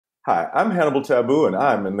Hi, I'm Hannibal Tabu, and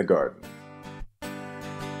I'm in the garden.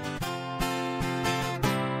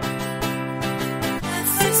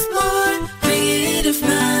 Let's explore creative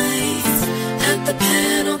minds at the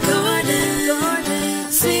panel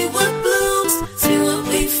garden. See what blooms, see what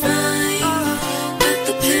we find at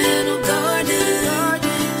the panel garden.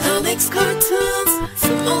 Comics, cartoons,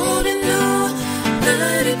 from old and new,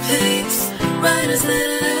 nerdy pics, writers,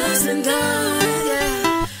 editors, and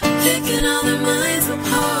art. Picking all their minds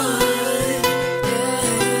apart.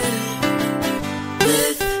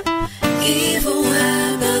 With evil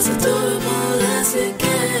web as adorable as it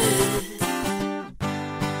gets.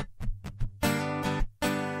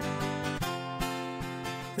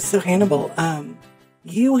 So Hannibal,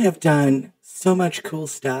 you have done so much cool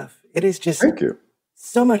stuff. It is just Thank you.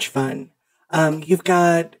 so much fun. You've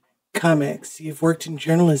got comics, you've worked in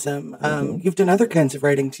journalism, you've done other kinds of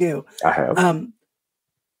writing too. I have.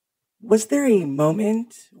 Was there a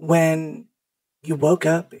moment when you woke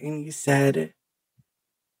up and you said,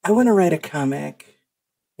 I want to write a comic?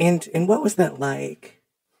 And what was that like?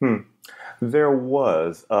 There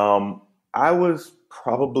was. I was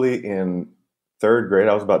probably in third grade.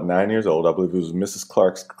 I was about 9 years old. I believe it was Mrs.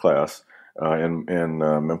 Clark's class in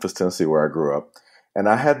Memphis, Tennessee, where I grew up. And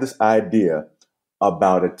I had this idea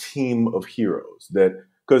about a team of heroes that,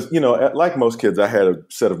 because, like most kids, I had a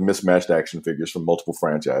set of mismatched action figures from multiple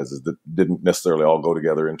franchises that didn't necessarily all go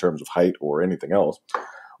together in terms of height or anything else.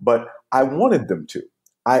 But I wanted them to.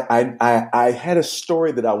 I had a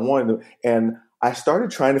story that I wanted them, and I started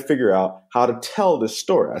trying to figure out how to tell this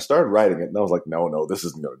story. I started writing it, and I was like, no, this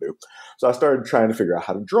isn't going to do. So I started trying to figure out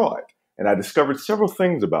how to draw it. And I discovered several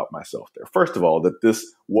things about myself there. First of all, that this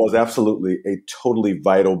was absolutely a totally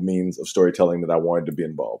vital means of storytelling that I wanted to be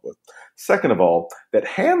involved with. Second of all, that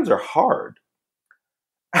hands are hard.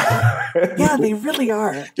 Yeah, they really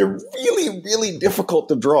are. They're really, really difficult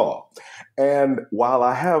to draw. And while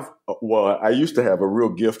I used to have a real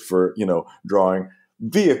gift for, drawing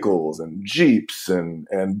vehicles and Jeeps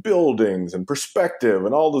and buildings and perspective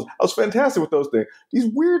and all those. I was fantastic with those things.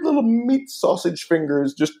 These weird little meat sausage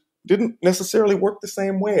fingers just didn't necessarily work the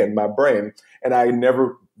same way in my brain. And I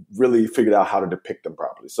never really figured out how to depict them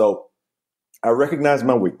properly. So I recognized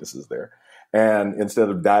my weaknesses there. And instead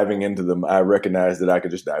of diving into them, I recognized that I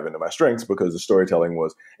could just dive into my strengths because the storytelling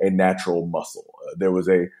was a natural muscle.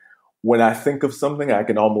 When I think of something, I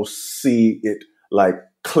can almost see it like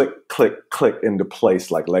click, click, click into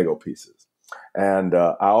place like Lego pieces. And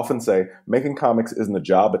I often say making comics isn't a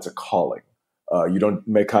job, it's a calling. You don't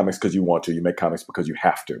make comics because you want to, you make comics because you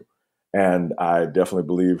have to. And I definitely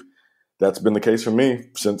believe that's been the case for me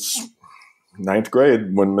since ninth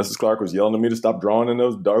grade when Mrs. Clark was yelling at me to stop drawing in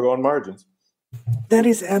those doggone margins. That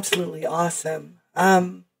is absolutely awesome.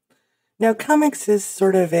 Now, comics is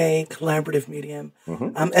sort of a collaborative medium.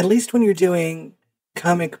 At least when you're doing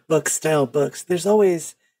comic book style books, there's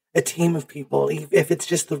always a team of people, if it's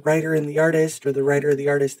just the writer and the artist, or the writer, the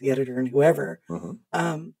artist, the editor, and whoever.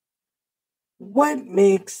 What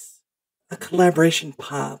makes a collaboration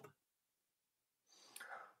pop?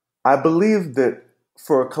 I believe that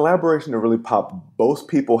for a collaboration to really pop, both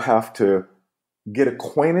people have to get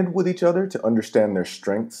acquainted with each other to understand their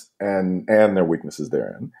strengths and their weaknesses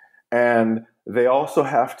therein. And they also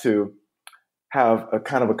have to have a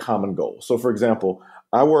kind of a common goal. So, for example,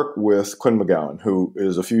 I work with Quinn McGowan, who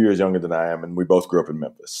is a few years younger than I am, and we both grew up in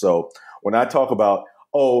Memphis. So when I talk about,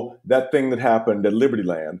 that thing that happened at Liberty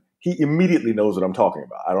Land, he immediately knows what I'm talking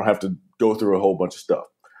about. I don't have to go through a whole bunch of stuff.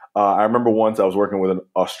 I remember once I was working with an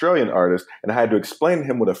Australian artist, and I had to explain to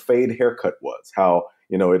him what a fade haircut was, how,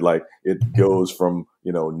 it goes from,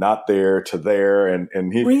 not there to there.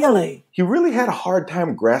 And he really had a hard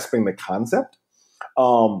time grasping the concept.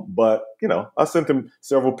 But, I sent him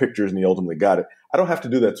several pictures and he ultimately got it. I don't have to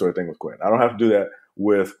do that sort of thing with Quinn. I don't have to do that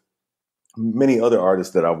with many other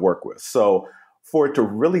artists that I've worked with. So for it to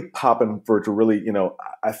really pop and for it to really,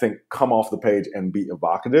 I think come off the page and be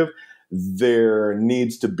evocative, there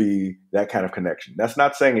needs to be that kind of connection. That's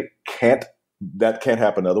not saying that can't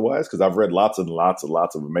happen otherwise, because I've read lots and lots and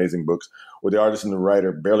lots of amazing books where the artist and the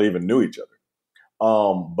writer barely even knew each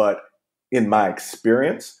other. But in my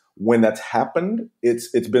experience, when that's happened,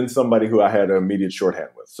 it's been somebody who I had an immediate shorthand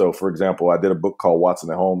with. So, for example, I did a book called Watson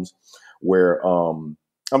and Holmes where I'm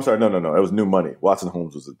sorry, no. It was New Money. Watson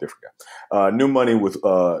Holmes was a different guy. New Money with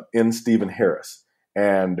N. Stephen Harris.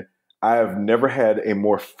 And I have never had a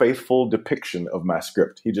more faithful depiction of my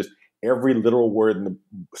script. Every literal word in the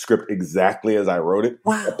script, exactly as I wrote it,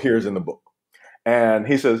 appears in the book. And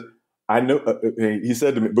he says, he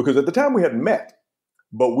said to me, because at the time we hadn't met,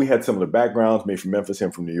 but we had similar backgrounds, me from Memphis,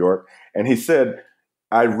 him from New York. And he said,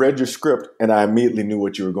 I read your script and I immediately knew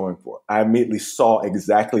what you were going for. I immediately saw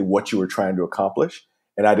exactly what you were trying to accomplish,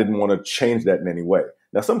 and I didn't want to change that in any way.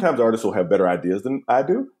 Now, sometimes artists will have better ideas than I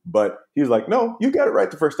do, but he was like, no, you got it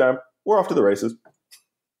right the first time. We're off to the races.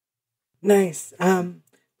 Nice. Do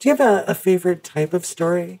you have a favorite type of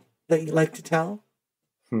story that you like to tell?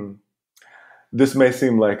 This may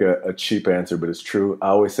seem like a cheap answer, but it's true. I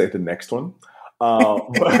always say the next one.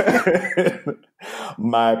 But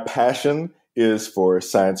my passion is for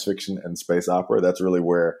science fiction and space opera. That's really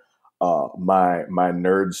where my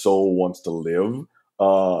nerd soul wants to live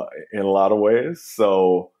in a lot of ways.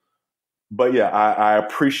 So, but yeah, I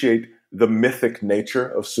appreciate the mythic nature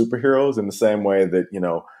of superheroes in the same way that,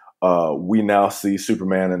 we now see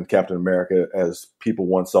Superman and Captain America as people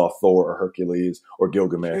once saw Thor or Hercules or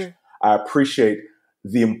Gilgamesh. Sure. I appreciate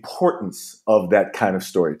the importance of that kind of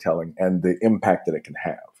storytelling and the impact that it can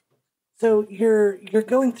have. So you're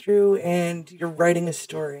going through and you're writing a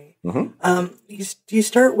story. Mm-hmm. Do you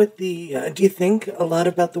start with do you think a lot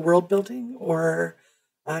about the world building, or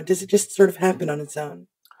does it just sort of happen on its own?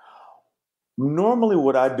 Normally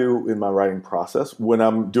what I do in my writing process, when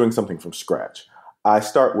I'm doing something from scratch, I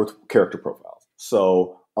start with character profiles.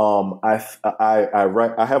 So I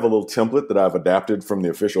have a little template that I've adapted from the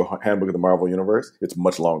official handbook of the Marvel Universe. It's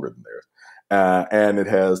much longer than theirs. And it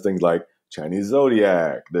has things like Chinese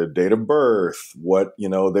zodiac, their date of birth, what, they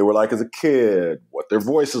were like as a kid, what their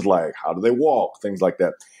voice is like, how do they walk, things like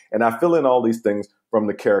that. And I fill in all these things from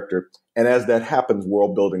the character. And as that happens,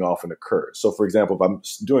 world building often occurs. So for example, if I'm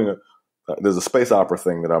doing there's a space opera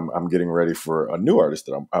thing that I'm getting ready for a new artist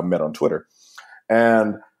that I met on Twitter.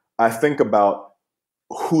 And I think about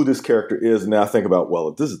who this character is. And then I think about, well,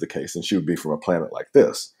 if this is the case, then she would be from a planet like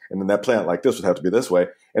this. And then that planet like this would have to be this way.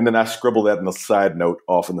 And then I scribble that in a side note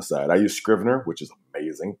off on the side. I use Scrivener, which is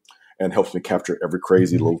amazing and helps me capture every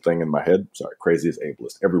crazy little thing in my head. Sorry, crazy is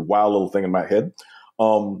ableist. Every wild little thing in my head.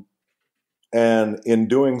 And in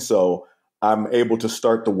doing so, I'm able to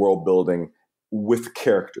start the world building with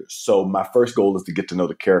characters. So my first goal is to get to know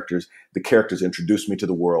the characters. The characters introduce me to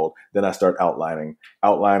the world. Then I start outlining.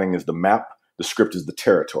 Outlining is the map. The script is the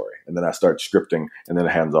territory. And then I start scripting, and then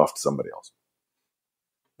it hands off to somebody else.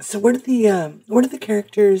 So where do the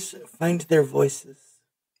characters find their voices?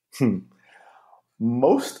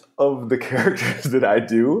 Most of the characters that I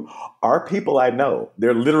do are people I know.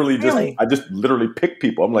 They're literally I just literally pick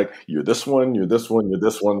people. I'm like, you're this one, you're this one, you're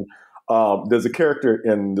this one. There's a character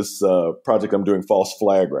in this project I'm doing, False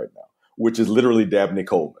Flag, right now, which is literally Dabney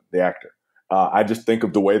Coleman, the actor. I just think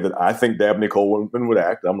of the way that I think Dabney Coleman would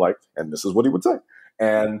act. I'm like, and this is what he would say.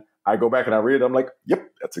 And I go back and I read it. I'm like,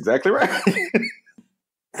 yep, that's exactly right.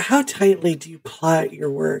 How tightly do you plot your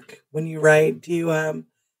work when you write? Do you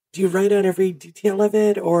write out every detail of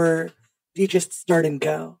it, or do you just start and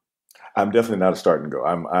go? I'm definitely not a start and go.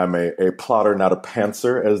 I'm a plotter, not a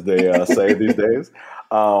pantser, as they say these days.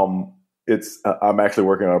 I'm actually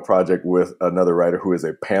working on a project with another writer who is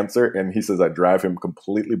a pantser, and he says I drive him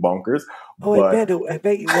completely bonkers. Oh, I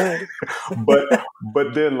bet you would.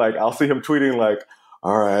 but then like I'll see him tweeting like,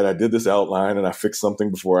 all right, I did this outline and I fixed something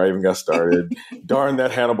before I even got started. Darn that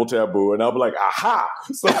Hannibal Tabu. And I'll be like, aha.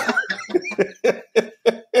 So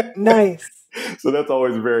nice. So that's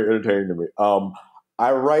always very entertaining to me.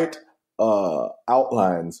 I write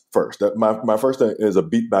outlines first. My first thing is a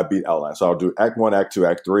beat by beat outline. So I'll do Act 1, Act 2,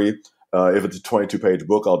 Act 3. If it's a 22-page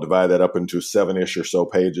book, I'll divide that up into 7-ish or so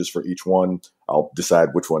pages for each one. I'll decide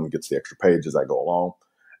which one gets the extra page as I go along.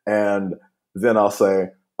 And then I'll say,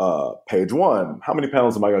 page 1, how many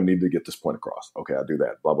panels am I going to need to get this point across? Okay, I'll do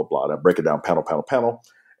that, blah, blah, blah. And I break it down panel, panel, panel,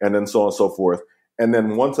 and then so on and so forth. And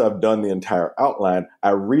then once I've done the entire outline, I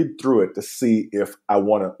read through it to see if I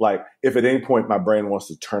want to, like, if at any point my brain wants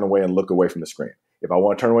to turn away and look away from the screen. If I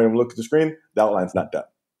want to turn away and look at the screen, the outline's not done.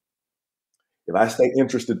 If I stay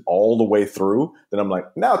interested all the way through, then I'm like,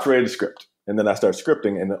 now it's ready to script. And then I start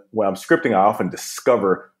scripting. And when I'm scripting, I often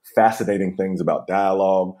discover fascinating things about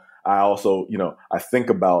dialogue. I also, I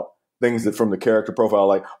think about things that from the character profile,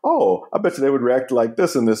 like, oh, I bet you they would react like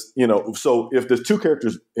this and this, So if there's two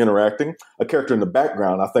characters interacting, a character in the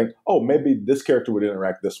background, I think, oh, maybe this character would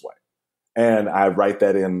interact this way. And I write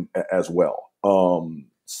that in as well.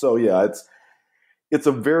 So yeah, it's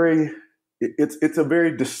a very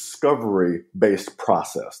discovery-based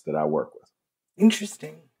process that I work with.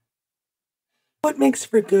 Interesting. What makes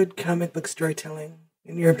for good comic book storytelling,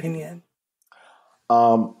 in your opinion?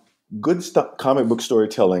 Good comic book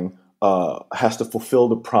storytelling has to fulfill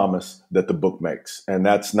the promise that the book makes. And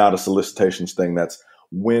that's not a solicitations thing. That's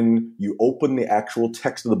when you open the actual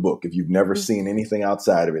text of the book, if you've never seen anything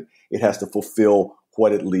outside of it, it has to fulfill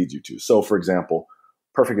what it leads you to. So, for example,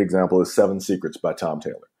 perfect example is Seven Secrets by Tom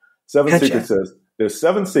Taylor. Seven Gotcha. Secrets says there's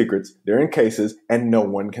 7 secrets, they're in cases, and no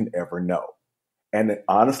one can ever know. And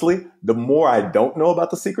honestly, the more I don't know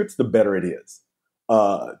about the secrets, the better it is.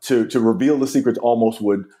 To reveal the secrets almost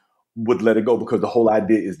would let it go, because the whole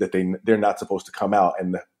idea is that they're not supposed to come out,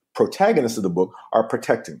 and the protagonists of the book are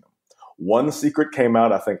protecting them. One secret came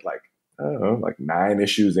out, I think, like 9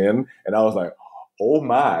 issues in, and I was like, oh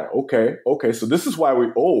my, okay. So this is why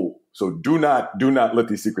so do not let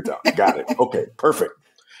these secrets out. Got it. Okay, perfect.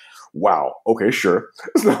 Wow. Okay, sure.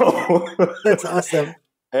 So That's awesome.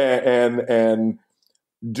 and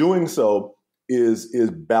doing so is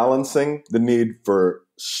balancing the need for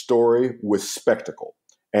story with spectacle.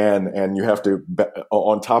 And you have to,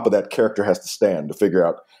 on top of that, character has to stand to figure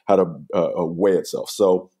out how to weigh itself.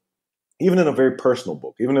 So even in a very personal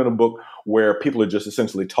book, even in a book where people are just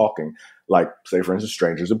essentially talking, like, say, for instance,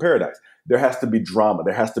 Strangers in Paradise, there has to be drama,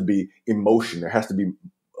 there has to be emotion, there has to be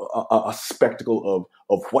a spectacle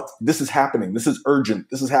of what this is happening. This is urgent.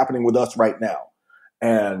 This is happening with us right now.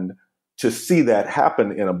 And to see that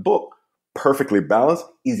happen in a book perfectly balanced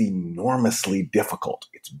is enormously difficult.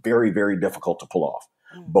 It's very, very difficult to pull off.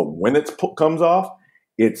 But when it comes off,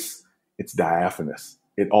 it's diaphanous.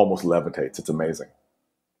 It almost levitates. It's amazing.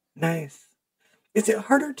 Nice. Is it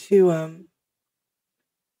harder to,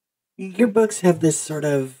 your books have this sort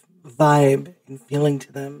of vibe and feeling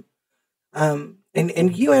to them.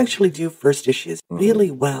 And you actually do first issues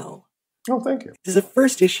really well. Oh, thank you. Does a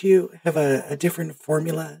first issue have a different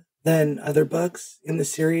formula than other books in the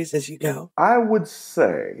series as you go? I would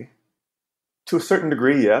say, to a certain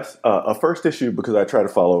degree, yes. A first issue, because I try to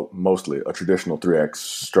follow mostly a traditional 3-act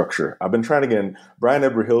structure. I've been trying to get in, Brian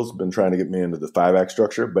Edward Hill's been trying to get me into the 5-act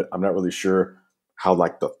structure, but I'm not really sure how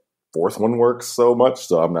like the 4th one works so much.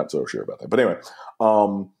 So I'm not so sure about that. But anyway,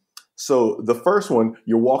 so the first one,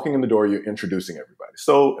 you're walking in the door, you're introducing everybody.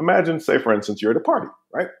 So imagine, say, for instance, you're at a party,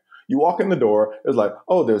 right? You walk in the door, it's like,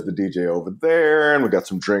 oh, there's the DJ over there, and we got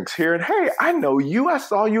some drinks here, and hey, I know you, I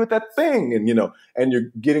saw you at that thing, and and you're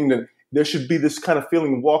getting there should be this kind of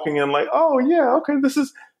feeling walking in like, oh yeah, okay, this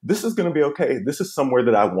is going to be okay. This is somewhere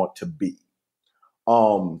that I want to be.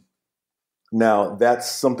 Now that's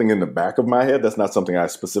something in the back of my head. That's not something I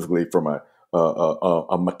specifically from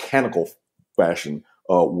a mechanical fashion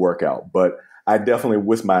workout, but I definitely,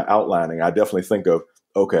 with my outlining, I definitely think of,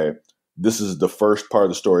 okay, this is the first part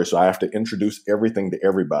of the story. So I have to introduce everything to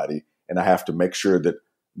everybody, and I have to make sure that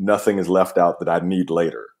nothing is left out that I need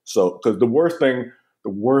later. So, because the worst thing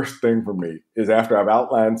for me is after I've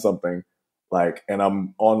outlined something, like, and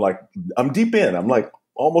I'm deep in, I'm like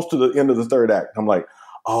almost to the end of the 3rd act. I'm like,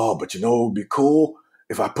 oh, but it would be cool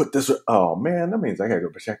if I put this, oh man, that means I gotta go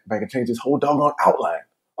back and change this whole doggone outline.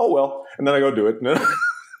 Oh, well, and then I go do it.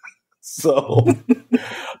 So,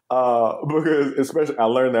 because especially I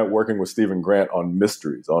learned that working with Stephen Grant on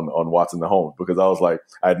mysteries on Watson the Holmes, because I was like,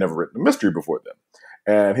 I had never written a mystery before then.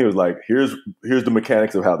 And he was like, here's the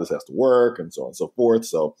mechanics of how this has to work, and so on and so forth.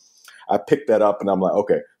 So I picked that up, and I'm like,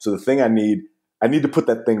 okay, so the thing I need to put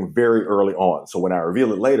that thing very early on. So when I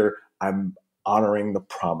reveal it later, I'm honoring the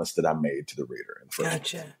promise that I made to the reader. In the first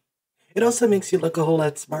Gotcha. place. It also makes you look a whole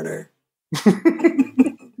lot smarter.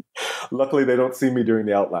 Luckily, they don't see me during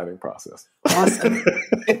the outlining process. Awesome.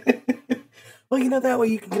 Well, that way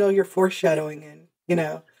you can get all your foreshadowing in,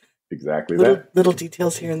 Exactly little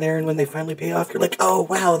details here and there, and when they finally pay off, you're like, oh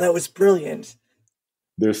wow, that was brilliant.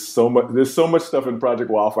 There's so much stuff in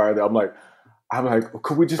Project Wildfire that I'm like,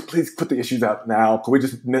 could we just please put the issues out now? Could we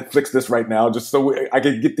just Netflix this right now, just so I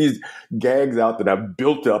can get these gags out that I've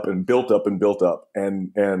built up and built up and built up,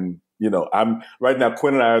 and I'm right now.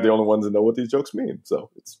 Quinn and I are the only ones that know what these jokes mean, so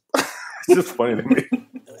it's just funny to me.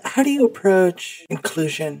 How do you approach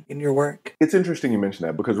inclusion in your work? It's interesting you mention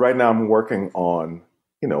that, because right now I'm working on.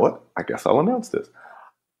 You know what? I guess I'll announce this.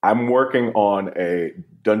 I'm working on a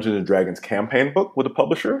Dungeons and Dragons campaign book with a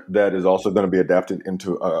publisher that is also going to be adapted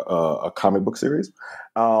into a comic book series.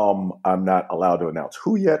 I'm not allowed to announce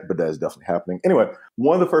who yet, but that is definitely happening. Anyway,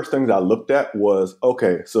 one of the first things I looked at was,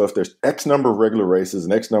 okay, so if there's X number of regular races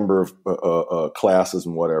and X number of classes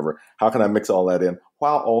and whatever, how can I mix all that in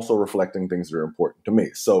while also reflecting things that are important to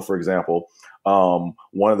me? So, for example,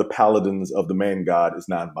 one of the paladins of the main god is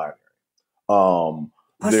non-binary. Awesome.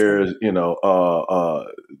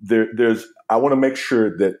 There's, I want to make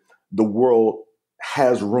sure that the world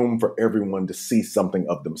has room for everyone to see something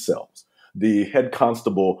of themselves. The head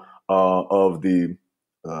constable of the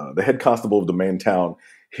main town,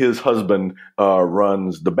 his husband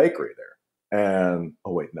runs the bakery there. And,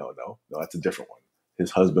 oh wait, no, that's a different one.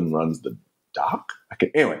 His husband runs the Doc?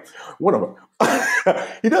 Okay, anyway, one of them.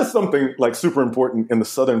 He does something like super important in the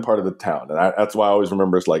southern part of the town. And that's why I always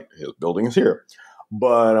remember it's like his building is here.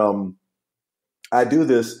 But I do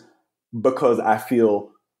this because I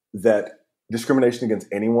feel that discrimination against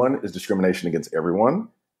anyone is discrimination against everyone.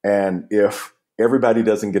 And if everybody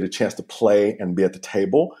doesn't get a chance to play and be at the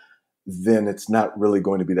table, then it's not really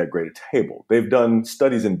going to be that great a table. They've done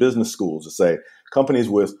studies in business schools to say companies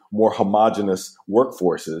with more homogenous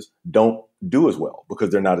workforces don't do as well because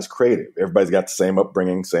they're not as creative. Everybody's got the same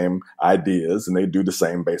upbringing, same ideas, and they do the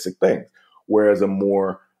same basic things. Whereas a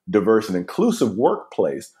more diverse and inclusive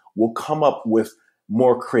workplace will come up with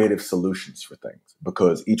more creative solutions for things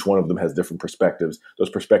because each one of them has different perspectives. Those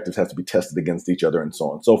perspectives have to be tested against each other and so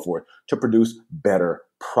on and so forth to produce better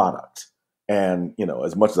product. And,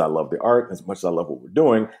 as much as I love the art, as much as I love what we're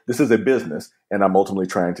doing, this is a business and I'm ultimately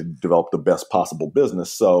trying to develop the best possible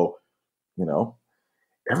business. So,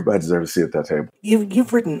 everybody deserves to sit at that table.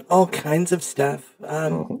 You've written all kinds of stuff.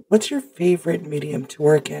 What's your favorite medium to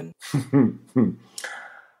work in?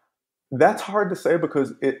 That's hard to say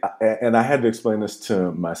because and I had to explain this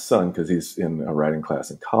to my son because he's in a writing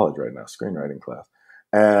class in college right now, screenwriting class.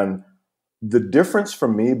 And the difference for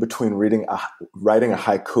me between writing a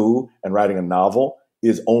haiku and writing a novel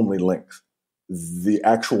is only length. The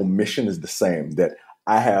actual mission is the same, that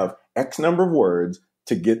I have X number of words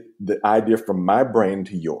to get the idea from my brain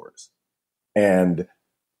to yours. And,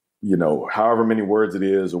 however many words it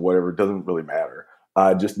is or whatever, it doesn't really matter.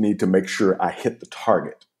 I just need to make sure I hit the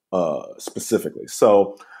target. Specifically.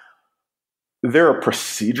 So there are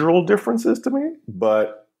procedural differences to me,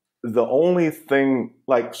 but the only thing,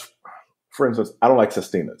 like, for instance, I don't like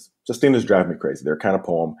sestinas. Sestinas drive me crazy. They're kind of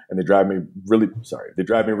poem and they drive me really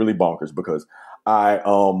bonkers because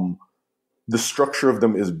the structure of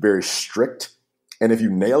them is very strict. And if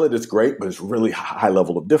you nail it, it's great, but it's really high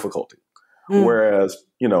level of difficulty. Whereas,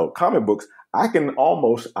 comic books, I can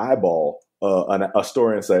almost eyeball a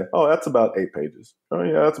story and say, oh, that's about 8 pages. Oh,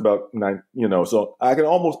 yeah, that's about 9. So I can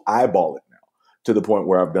almost eyeball it now to the point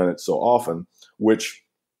where I've done it so often, which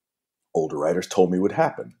older writers told me would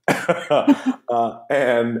happen.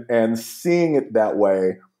 And seeing it that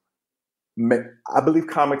way, I believe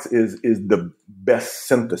comics is the best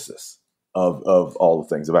synthesis of all the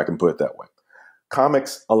things, if I can put it that way.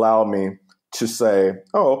 Comics allow me to say,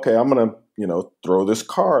 oh, okay, I'm going to, throw this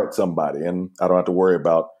car at somebody and I don't have to worry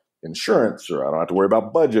about insurance, or I don't have to worry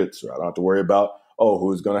about budgets, or I don't have to worry about,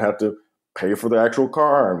 who's going to have to pay for the actual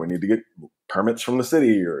car and we need to get permits from the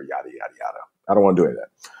city or yada, yada, yada. I don't want to do any of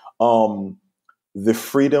that. The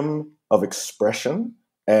freedom of expression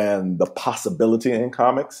and the possibility in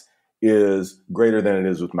comics is greater than it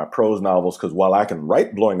is with my prose novels, because while I can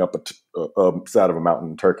write blowing up a side of a mountain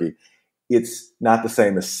in Turkey, it's not the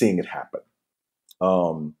same as seeing it happen.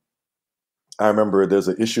 I remember there's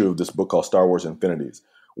an issue of this book called Star Wars Infinities,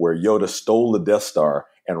 where Yoda stole the Death Star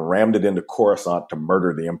and rammed it into Coruscant to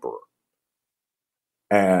murder the Emperor.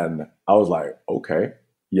 And I was like, okay,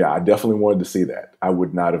 yeah, I definitely wanted to see that. I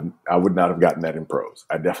would not have gotten that in prose.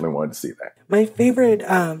 I definitely wanted to see that. My favorite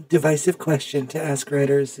divisive question to ask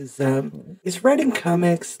writers is writing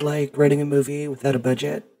comics like writing a movie without a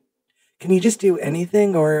budget? Can you just do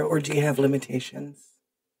anything, or do you have limitations?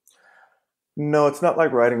 No, it's not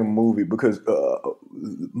like writing a movie, because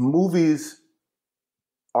movies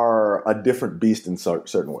are a different beast in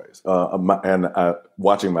certain ways.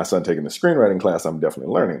 Watching my son taking the screenwriting class, I'm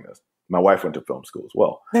definitely learning this. My wife went to film school as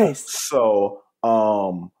well. Nice. So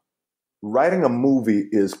writing a movie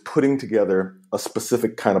is putting together a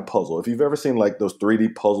specific kind of puzzle. If you've ever seen like those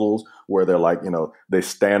 3D puzzles where they're like, they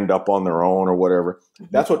stand up on their own or whatever,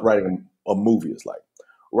 that's what writing a movie is like.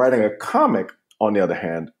 Writing a comic, on the other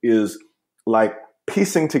hand, is like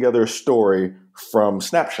piecing together a story from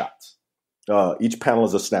snapshots. Each panel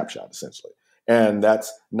is a snapshot, essentially. And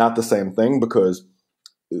that's not the same thing because,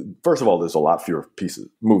 first of all, there's a lot fewer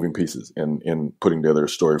moving pieces in putting together a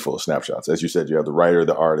story full of snapshots. As you said, you have the writer,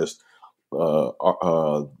 the artist,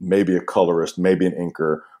 maybe a colorist, maybe an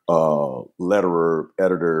inker, letterer,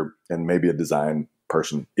 editor, and maybe a design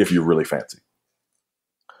person, if you're really fancy.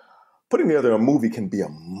 Putting together a movie can be a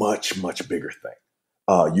much, much bigger thing.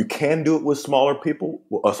 You can do it with smaller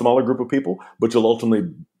group of people, but you'll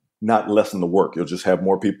ultimately not lessen the work. You'll just have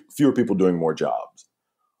fewer people doing more jobs.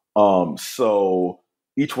 So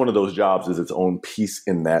each one of those jobs is its own piece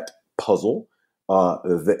in that puzzle.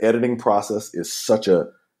 The editing process is such a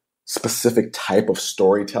specific type of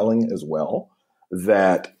storytelling as well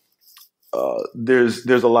that there's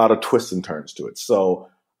a lot of twists and turns to it. So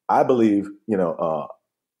I believe,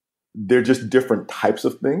 they're just different types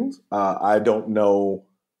of things. I don't know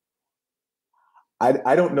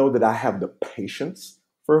I don't know that I have the patience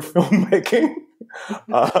for filmmaking.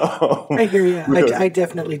 I hear you. I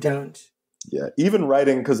definitely don't. Yeah, even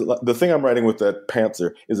writing, because the thing I'm writing with that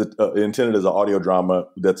Panther is intended as an audio drama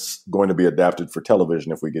that's going to be adapted for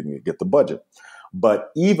television if we get the budget.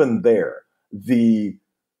 But even there, the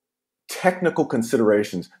technical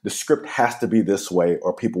considerations, the script has to be this way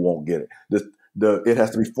or people won't get it. It has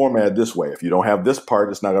to be formatted this way. If you don't have this part,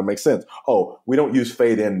 it's not going to make sense. Oh, we don't use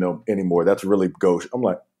fade in anymore. That's really gauche. I'm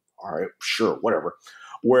like, all right, sure, whatever.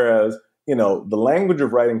 Whereas, the language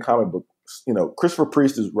of writing comic books, Christopher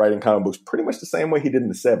Priest is writing comic books pretty much the same way he did in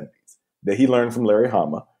the 70s, that he learned from Larry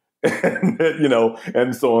Hama,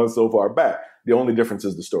 and so on and so far back. The only difference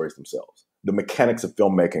is the stories themselves. The mechanics of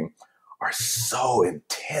filmmaking are so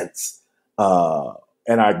intense.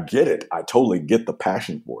 And I get it. I totally get the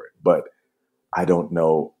passion for it, but I don't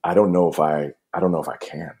know if I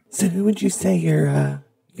can. So who would you say your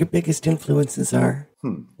biggest influences are?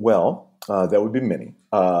 Well, that would be many.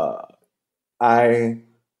 I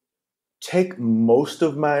take most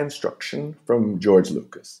of my instruction from George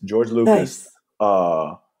Lucas. George Lucas,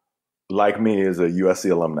 Nice. like me, is a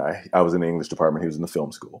USC alumni. I was in the English department. He was in the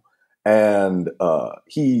film school. And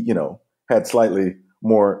he, had slightly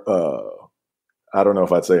more, I don't know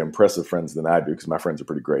if I'd say impressive friends than I do, because my friends are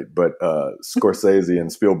pretty great. But Scorsese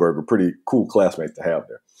and Spielberg were pretty cool classmates to have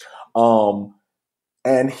there.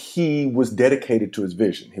 And he was dedicated to his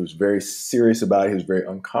vision. He was very serious about it. He was very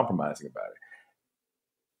uncompromising about it.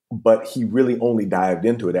 But he really only dived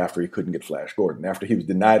into it after he couldn't get Flash Gordon, after he was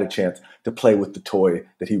denied a chance to play with the toy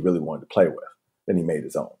that he really wanted to play with. Then he made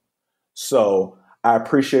his own. So I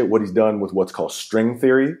appreciate what he's done with what's called string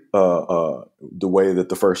theory, the way that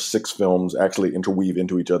the first 6 films actually interweave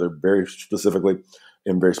into each other very specifically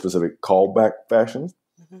in very specific callback fashions.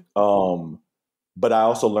 Mm-hmm. But I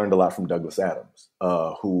also learned a lot from Douglas Adams,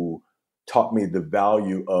 who taught me the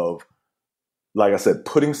value of, like I said,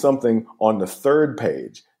 putting something on the 3rd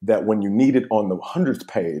page that when you need it on the 100th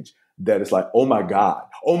page, that it's like, oh my God,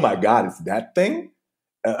 it's that thing?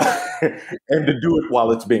 And to do it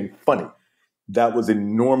while it's being funny. That was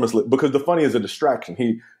enormously, because the funny is a distraction.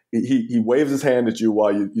 He waves his hand at you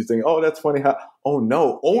while you think, oh, that's funny. Oh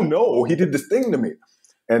no, he did this thing to me.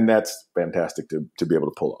 And that's fantastic to be able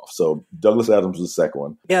to pull off. So Douglas Adams was the second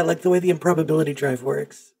one. Yeah, like the way the improbability drive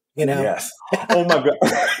works, Yes. Oh my God.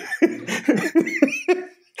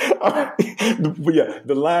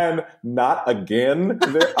 The line, not again.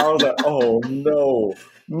 I was like, oh no,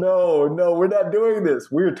 we're not doing this.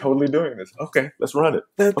 We're totally doing this. Okay, let's run it.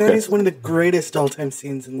 That is one of the greatest all-time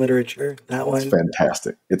scenes in literature, that one.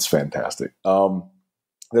 It's fantastic.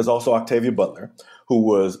 There's also Octavia Butler, who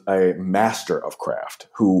was a master of craft,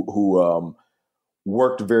 who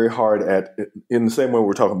worked very hard at, in the same way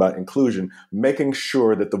we're talking about inclusion, making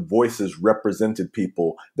sure that the voices represented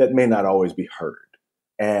people that may not always be heard.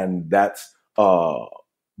 And that's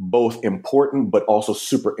both important, but also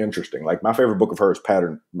super interesting. Like, my favorite book of hers,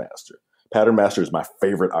 Pattern Master. Pattern Master is my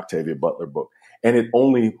favorite Octavia Butler book. And it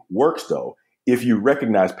only works, though, if you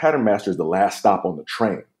recognize Pattern Master is the last stop on the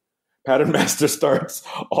train. Pattern Master starts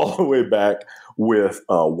all the way back with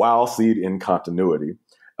Wild Seed in continuity,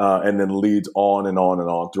 and then leads on and on and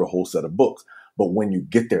on through a whole set of books. But when you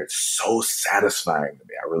get there, it's so satisfying to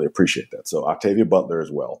me. I really appreciate that. So Octavia Butler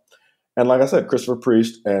as well. And like I said, Christopher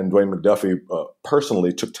Priest and Dwayne McDuffie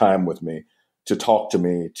personally took time with me to talk to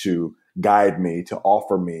me, to guide me, to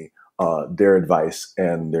offer me their advice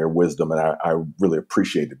and their wisdom. And I really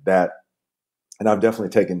appreciated that. And I've definitely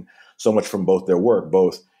taken so much from both their work,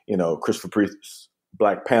 both, Christopher Priest's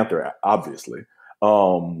Black Panther, obviously,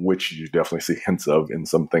 which you definitely see hints of in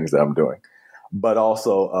some things that I'm doing. But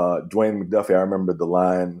also Dwayne McDuffie, I remember the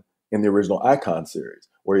line in the original Icon series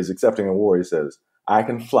where he's accepting an award. He says, "I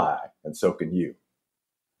can fly and so can you."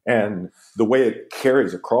 And the way it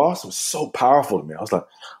carries across was so powerful to me. I was like,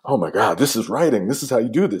 oh my God, this is writing. This is how you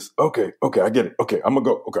do this. Okay, I get it. Okay, I'm going to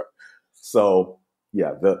go. Okay. So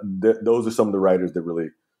yeah, those are some of the writers that really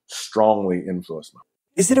strongly influenced me.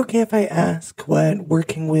 Is it okay if I ask what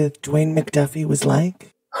working with Dwayne McDuffie was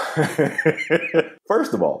like?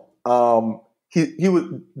 First of all, Dwayne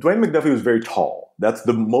McDuffie was very tall. That's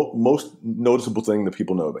the most noticeable thing that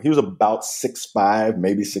people know about. He was about 6'5",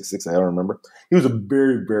 maybe 6'6", I don't remember. He was a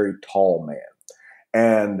very, very tall man.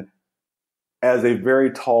 And as a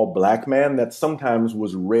very tall Black man, that sometimes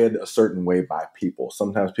was read a certain way by people.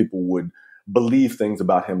 Sometimes people would believe things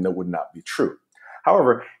about him that would not be true.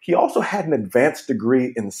 However, he also had an advanced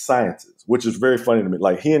degree in sciences, which is very funny to me.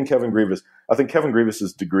 Like, he and Kevin Grievous, I think Kevin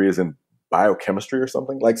Grievous's degree is in biochemistry or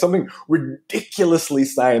something, like something ridiculously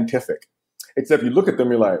scientific. Except you look at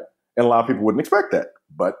them, you're like, and a lot of people wouldn't expect that,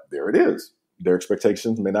 but there it is. their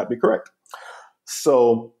expectations may not be correct.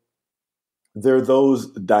 So there are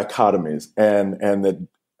those dichotomies, and that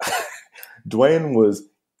Dwayne was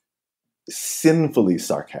sinfully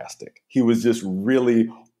sarcastic. He was just really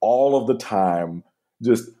all of the time,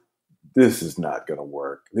 just, this is not going to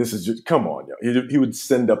work. This is just, come on, yo. He would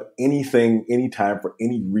send up anything, anytime, for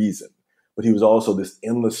any reason. But he was also this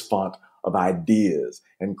endless font of ideas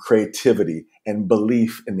and creativity and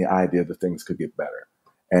belief in the idea that things could get better.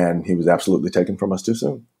 And he was absolutely taken from us too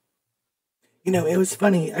soon. You know, it was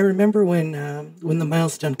funny. I remember when the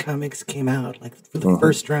Milestone comics came out, like for the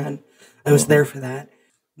first run, I was there for that.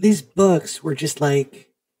 These books were just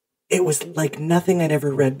like, it was like nothing I'd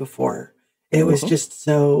ever read before. It was just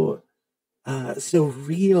so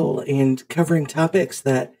real and covering topics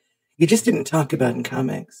that you just didn't talk about in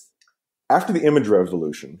comics. After the image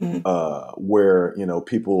revolution, where, you know,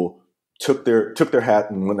 people took their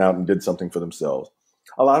hat and went out and did something for themselves,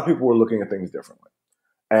 a lot of people were looking at things differently.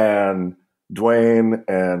 And Dwayne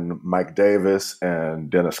and Mike Davis and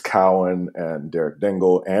Dennis Cowan and Derek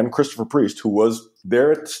Dingle and Christopher Priest, who was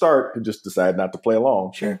there at the start, who just decided not to play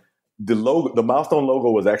along. Sure. The Milestone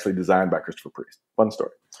logo was actually designed by Christopher Priest. Fun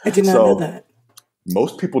story. I did not know that.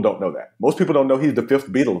 Most people don't know that. Most people don't know he's the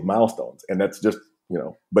fifth Beatle of Milestones. And that's just, you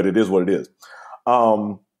know, but it is what it is.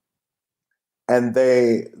 And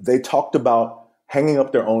they talked about hanging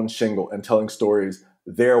up their own shingle and telling stories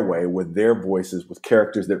their way, with their voices, with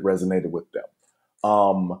characters that resonated with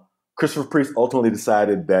them. Christopher Priest ultimately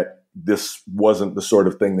decided that this wasn't the sort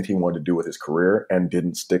of thing that he wanted to do with his career and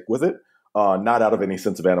didn't stick with it. Not out of any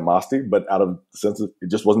sense of animosity, but out of the sense of it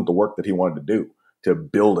just wasn't the work that he wanted to do, to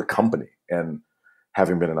build a company. And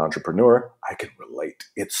having been an entrepreneur, I can relate.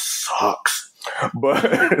 It sucks. But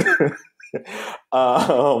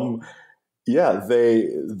yeah,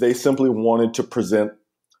 they simply wanted to present,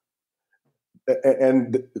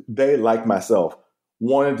 and they, like myself,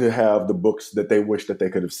 wanted to have the books that they wished that they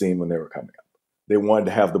could have seen when they were coming up. They wanted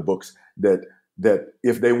to have the books that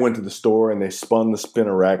if they went to the store and they spun the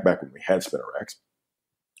spinner rack back when we had spinner racks,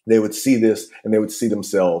 they would see this and they would see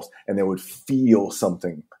themselves and they would feel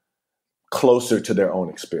something closer to their own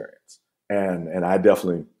experience. And I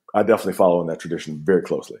definitely follow in that tradition very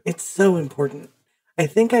closely. It's so important. I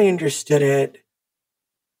think I understood it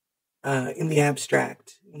in the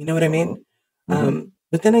abstract. You know what I mean?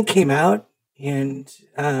 But then I came out and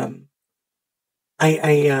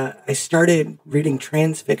I started reading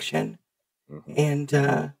trans fiction, and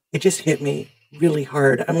it just hit me really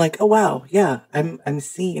hard. I'm like, oh wow, yeah, I'm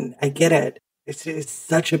seen. I get it. It's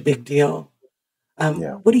such a big deal.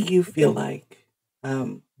 What do you feel like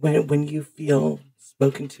when you feel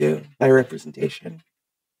spoken to by representation?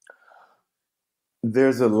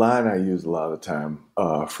 There's a line I use a lot of the time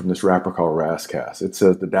from this rapper called Rascass. It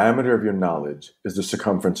says, the diameter of your knowledge is the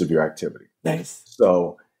circumference of your activity. Nice.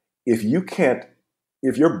 So if your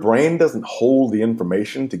brain doesn't hold the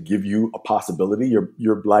information to give you a possibility,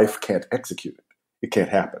 your life can't execute it. It can't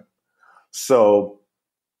happen. So,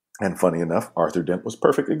 and funny enough, Arthur Dent was a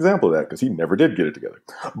perfect example of that because he never did get it together.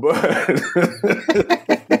 But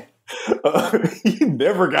he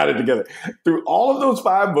never got it together. Through all of those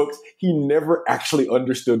 5 books, he never actually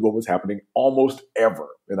understood what was happening almost ever.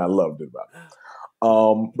 And I loved it about it.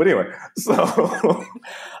 But anyway,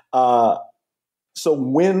 so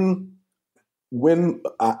when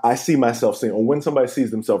I see myself saying, or when somebody sees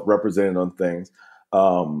themselves represented on things,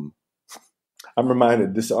 I'm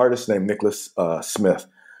reminded this artist named Nicholas Smith.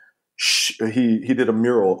 He did a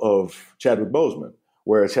mural of Chadwick Boseman,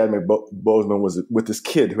 where Chadwick Boseman was with this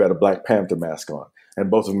kid who had a Black Panther mask on, and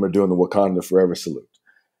both of them are doing the Wakanda Forever salute.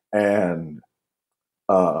 And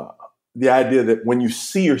the idea that when you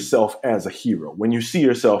see yourself as a hero, when you see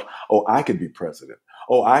yourself, oh, I could be president,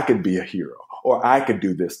 oh, I could be a hero, or I could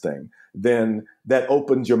do this thing, then that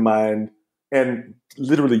opens your mind, and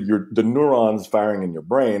literally the neurons firing in your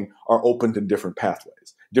brain are open to different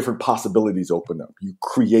pathways. Different possibilities open up. You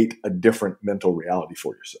create a different mental reality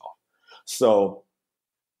for yourself. So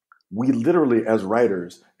we literally, as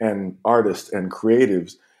writers and artists and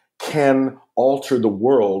creatives, can alter the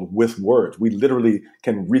world with words. We literally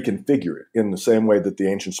can reconfigure it in the same way that the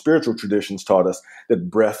ancient spiritual traditions taught us that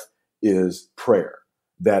breath is prayer,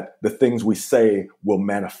 that the things we say will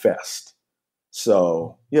manifest.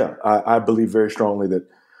 So yeah, I believe very strongly that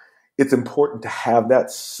it's important to have that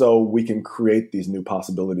so we can create these new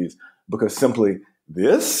possibilities, because simply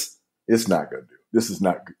this is not going to do. This is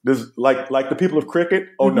not good. This like the people of cricket.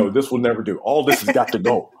 Oh no, this will never do. All this has got to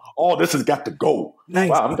go. All this has got to go. Nice.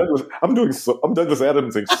 Wow, I'm Douglas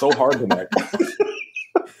Adamsing so hard tonight.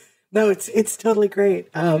 No, it's totally great.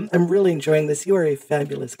 I'm really enjoying this. You are a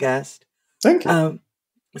fabulous guest. Thank you.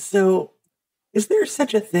 So Is there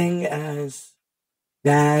such a thing as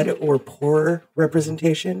bad or poor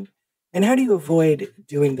representation? And how do you avoid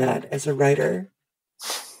doing that as a writer?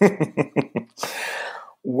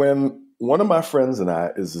 When one of my friends and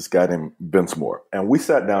I is this guy named Vince Moore, and we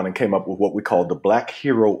sat down and came up with what we called the Black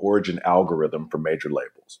Hero Origin Algorithm for major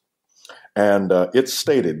labels. And it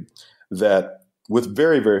stated that, with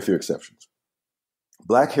very, very few exceptions,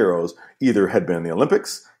 Black heroes either had been in the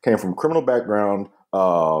Olympics, came from a criminal background,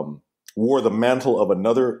 wore the mantle of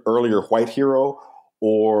another earlier white hero,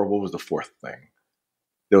 or what was the fourth thing?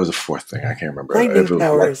 There was a fourth thing. I can't remember. Lightning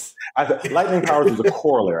powers. Lightning powers was a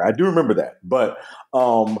corollary. I do remember that. But,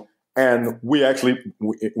 and we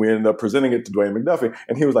ended up presenting it to Dwayne McDuffie.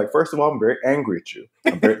 And he was like, first of all, I'm very angry at you.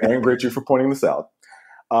 I'm very angry at you for pointing this out.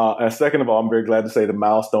 And second of all, I'm very glad to say the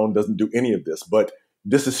milestone doesn't do any of this. But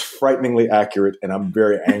this is frighteningly accurate. And I'm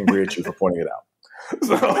very angry at you for pointing it out.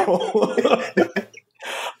 So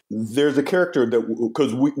there's a character that,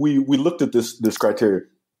 because we looked at this criteria.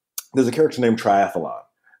 There's a character named Triathlon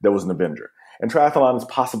that was an Avenger. And Triathlon is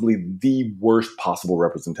possibly the worst possible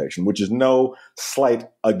representation, which is no slight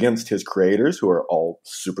against his creators, who are all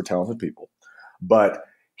super talented people. But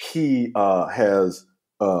he has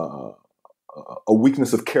a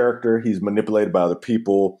weakness of character. He's manipulated by other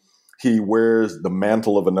people. He wears the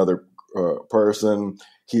mantle of another person.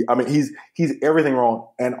 He's everything wrong.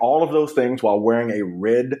 And all of those things while wearing a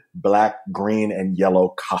red, black, green, and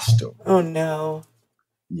yellow costume. Oh, no.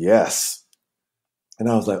 Yes. And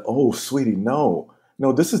I was like, oh, sweetie, no,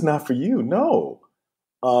 this is not for you. No.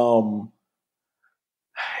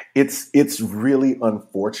 It's really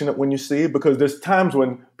unfortunate when you see it, because there's times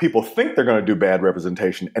when people think they're going to do bad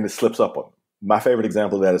representation and it slips up on them. My favorite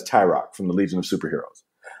example of that is Tyrock from the Legion of Superheroes,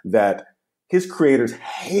 that his creators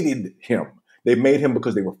hated him. They made him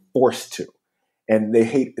because they were forced to. And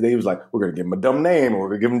they was like, we're going to give him a dumb name, or we're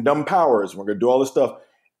going to give him dumb powers, and we're going to do all this stuff.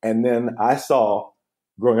 And then I saw,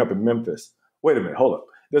 growing up in Memphis, wait a minute, hold up.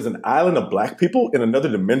 There's an island of Black people in another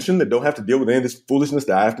dimension that don't have to deal with any of this foolishness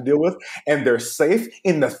that I have to deal with. And they're safe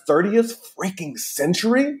in the 30th freaking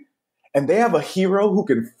century. And they have a hero who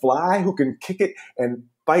can fly, who can kick it and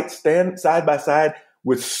stand side by side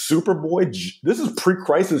with Superboy. This is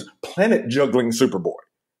pre-crisis planet juggling Superboy.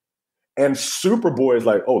 And Superboy is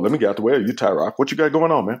like, oh, let me get out the way of you, Tyrock. What you got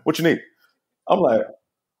going on, man? What you need? I'm like,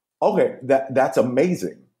 okay, that's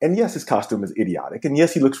amazing. And yes, his costume is idiotic. And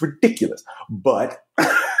yes, he looks ridiculous. But,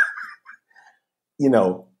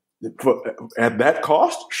 at that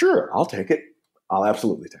cost, sure, I'll take it. I'll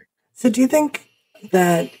absolutely take it. So do you think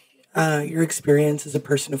that your experience as a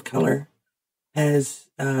person of color has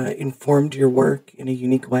informed your work in a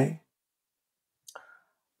unique way?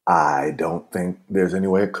 I don't think there's any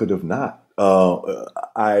way it could have not.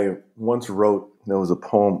 I once wrote, there was a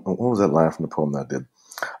poem. What was that line from the poem that I did?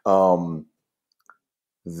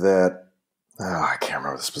 I can't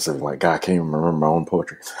remember the specific line. God, I can't even remember my own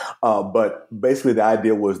poetry. But basically the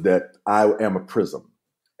idea was that I am a prism,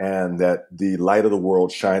 and that the light of the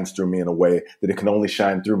world shines through me in a way that it can only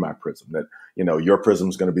shine through my prism. That, your prism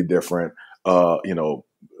is going to be different. I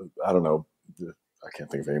don't know. I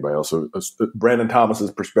can't think of anybody else. So Brandon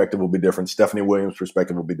Thomas's perspective will be different. Stephanie Williams'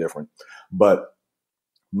 perspective will be different. But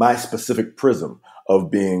my specific prism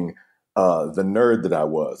of being the nerd that I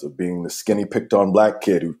was, of being the skinny, picked on Black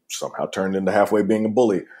kid who somehow turned into halfway being a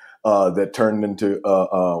bully, that turned into,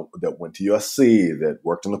 that went to USC, that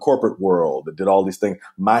worked in the corporate world, that did all these things.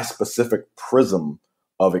 My specific prism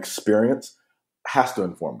of experience has to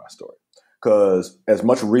inform my story. Because as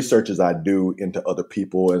much research as I do into other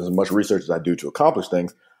people, and as much research as I do to accomplish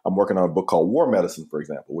things, I'm working on a book called War Medicine, for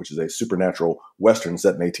example, which is a supernatural Western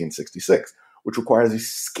set in 1866, which requires a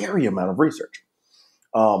scary amount of research.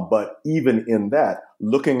 But even in that,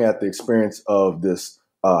 looking at the experience of this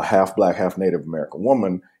half Black, half Native American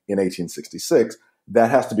woman in 1866, that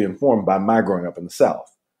has to be informed by my growing up in the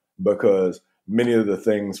South, because many of the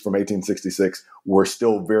things from 1866 were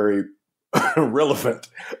still very relevant,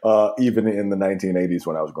 even in the 1980s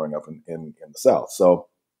when I was growing up in the South. So,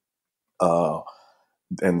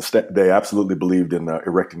 they absolutely believed in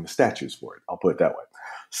erecting the statues for it. I'll put it that way.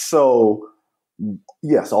 So,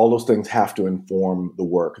 yes, all those things have to inform the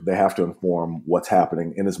work. They have to inform what's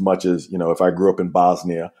happening, in as much as, if I grew up in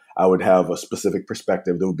Bosnia, I would have a specific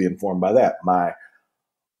perspective that would be informed by that. My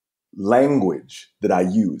language that I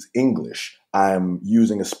use, English, I'm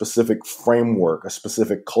using a specific framework, a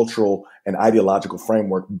specific cultural and ideological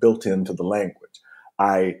framework built into the language.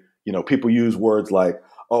 People use words like,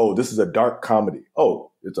 oh, this is a dark comedy.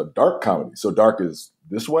 Oh, it's a dark comedy. So dark is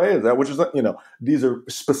this way? Is that what you're saying? These are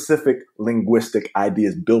specific linguistic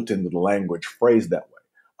ideas built into the language, phrased that way.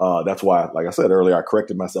 That's why, like I said earlier, I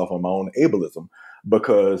corrected myself on my own ableism,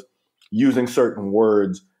 because using certain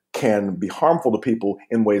words can be harmful to people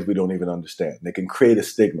in ways we don't even understand. They can create a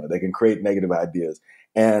stigma. They can create negative ideas.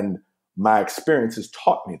 And my experience has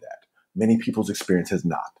taught me that. Many people's experience has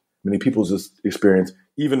not. Many people's experience,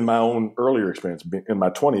 even my own earlier experience in my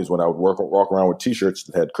 20s when I would walk around with T-shirts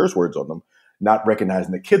that had curse words on them, not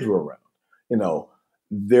recognizing that kids were around. You know,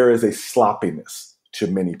 there is a sloppiness to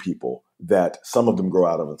many people that some of them grow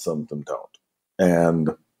out of and some of them don't. And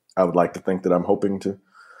I would like to think that I'm hoping to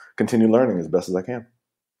continue learning as best as I can.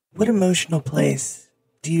 What emotional place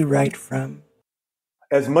do you write from?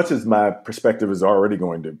 As much as my perspective is already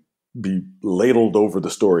going to be ladled over the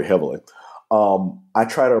story heavily, I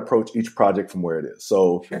try to approach each project from where it is.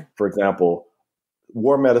 So, Sure. For example,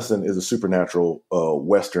 War Medicine is a supernatural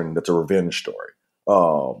Western that's a revenge story.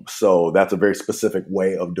 So that's a very specific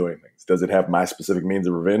way of doing things. Does it have my specific means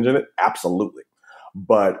of revenge in it? Absolutely.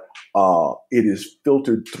 But it is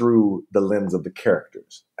filtered through the lens of the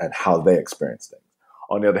characters and how they experience things.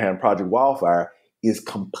 On the other hand, Project Wildfire is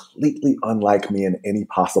completely unlike me in any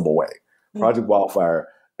possible way. Project Wildfire,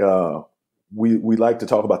 we like to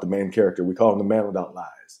talk about the main character. We call him the man without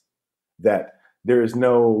lies. That there is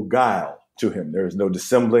no guile to him. There is no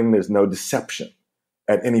dissembling. There's no deception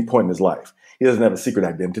at any point in his life. He doesn't have a secret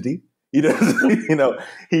identity. He doesn't,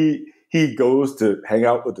 he goes to hang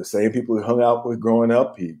out with the same people he hung out with growing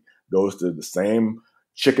up. He goes to the same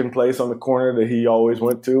chicken place on the corner that he always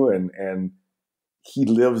went to. And he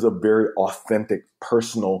lives a very authentic,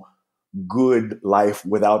 personal, good life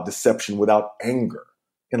without deception, without anger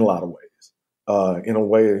in a lot of ways, in a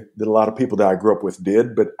way that a lot of people that I grew up with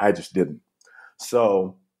did, but I just didn't.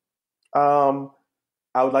 So I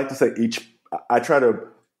would like to say I try to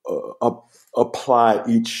apply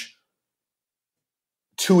each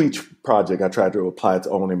project. I try to apply its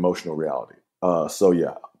own emotional reality. So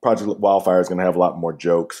yeah, Project Wildfire is going to have a lot more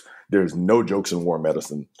jokes. There's no jokes in War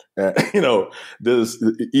Medicine. There's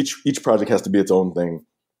each project has to be its own thing.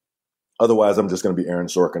 Otherwise, I'm just going to be Aaron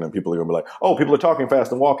Sorkin, and people are going to be like, "Oh, people are talking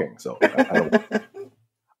fast and walking." So,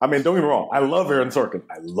 I mean, don't get me wrong. I love Aaron Sorkin.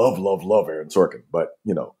 I love Aaron Sorkin. But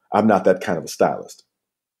I'm not that kind of a stylist.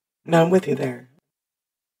 No, I'm with you there.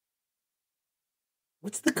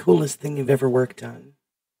 What's the coolest thing you've ever worked on?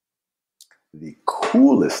 The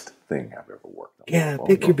coolest thing I've ever worked on. Yeah,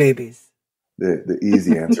 pick your babies. The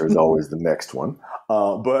easy answer is always the next one.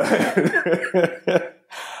 But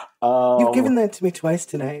you've given that to me twice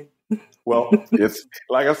tonight. Well, it's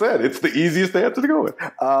like I said, it's the easiest answer to go with.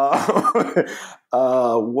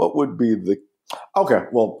 What would be okay?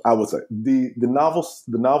 Well, I would say the novels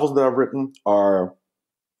that I've written are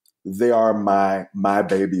my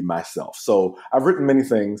baby, myself. So I've written many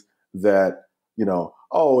things that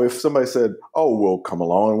if somebody said, "Oh, we'll come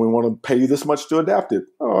along and we want to pay you this much to adapt it,"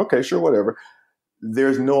 oh, okay, sure, whatever.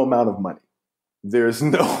 There's no amount of money. There's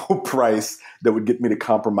no price that would get me to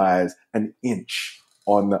compromise an inch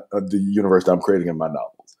on the universe that I'm creating in my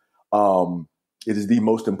novels. It is the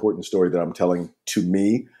most important story that I'm telling to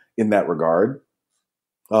me in that regard,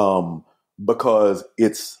 because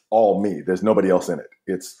it's all me. There's nobody else in it.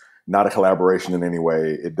 It's not a collaboration in any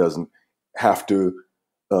way. It doesn't have to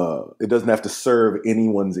serve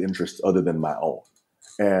anyone's interests other than my own.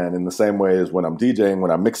 And in the same way as when I'm DJing,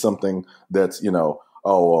 when I mix something that's,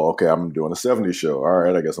 okay, I'm doing a 70s show. All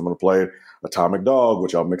right, I guess I'm going to play Atomic Dog,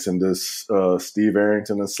 which I'll mix into Steve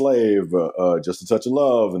Arrington and Slave, Just a Touch of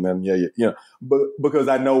Love. And then, but because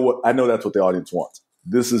I know that's what the audience wants.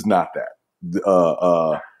 This is not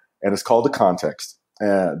that. And it's called The Context.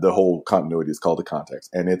 And the whole continuity is called The Context.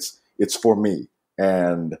 And it's for me.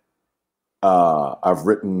 And I've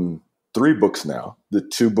written 3 books now, the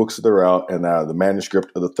 2 books that are out, and the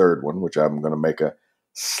manuscript of the 3rd one, which I'm going to make a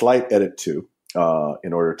slight edit to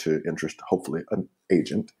in order to interest, hopefully, an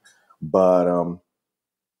agent. But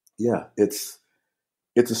it's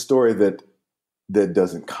a story that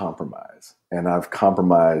doesn't compromise. And I've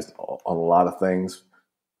compromised on a lot of things,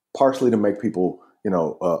 partially to make people,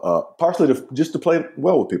 partially to play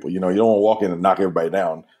well with people. You don't want to walk in and knock everybody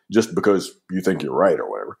down just because you think you're right or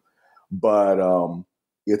whatever. But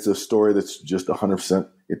it's a story that's just 100%.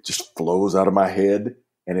 It just flows out of my head,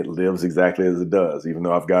 and it lives exactly as it does, even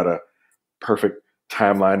though I've got a perfect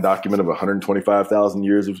timeline document of 125,000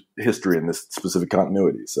 years of history in this specific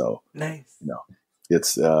continuity. So nice.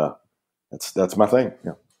 It's that's my thing.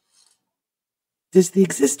 Yeah. Does the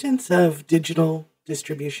existence of digital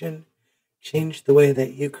distribution change the way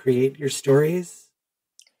that you create your stories?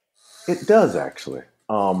 It does, actually.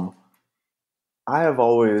 I have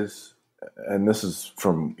always, and this is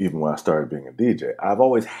from even when I started being a DJ, I've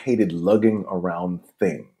always hated lugging around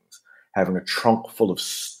things having a trunk full of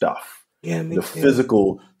stuff. Yeah, me The too.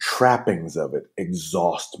 physical trappings of it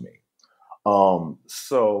exhaust me.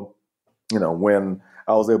 So, when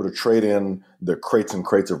I was able to trade in the crates and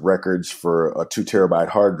crates of records for a 2 terabyte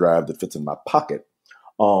hard drive that fits in my pocket,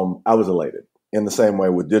 I was elated. In the same way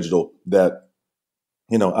with digital, that,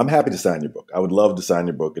 I'm happy to sign your book. I would love to sign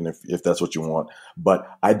your book, and if that's what you want, but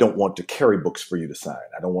I don't want to carry books for you to sign.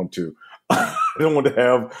 I don't want to. I don't want to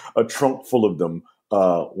have a trunk full of them.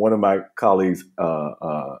 One of my colleagues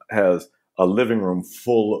has a living room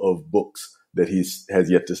full of books that he has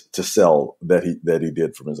yet to sell that he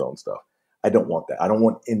did from his own stuff. I don't want that. I don't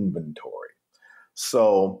want inventory.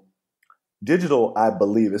 So digital, I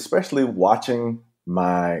believe, especially watching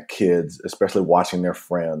my kids, especially watching their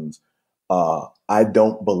friends, I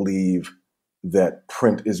don't believe that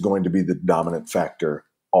print is going to be the dominant factor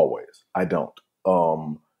always. I don't.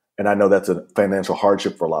 And I know that's a financial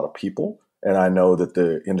hardship for a lot of people. And I know that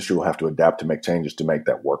the industry will have to adapt to make changes to make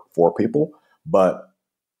that work for people. But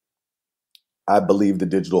I believe the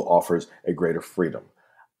digital offers a greater freedom.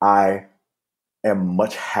 I am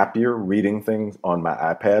much happier reading things on my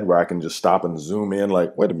iPad where I can just stop and zoom in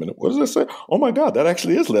like, wait a minute, what does this say? Oh my God, that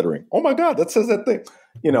actually is lettering. Oh my God, that says that thing.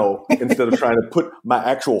 Instead of trying to put my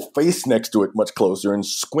actual face next to it much closer and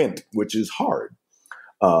squint, which is hard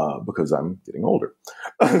because I'm getting older.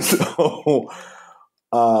 So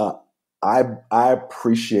I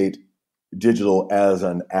appreciate digital as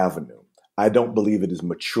an avenue. I don't believe it is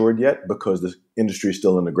matured yet because the industry is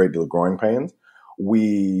still in a great deal of growing pains.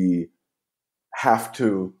 We have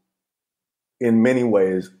to, in many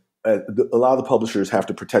ways, a lot of the publishers have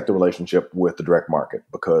to protect the relationship with the direct market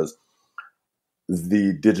because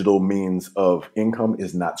the digital means of income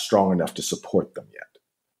is not strong enough to support them yet.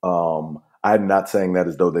 I'm not saying that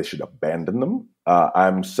as though they should abandon them.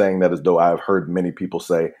 I'm saying that as though I've heard many people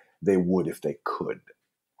say they would if they could.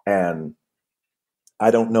 And I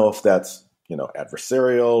don't know if that's,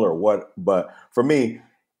 adversarial or what, but for me,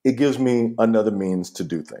 it gives me another means to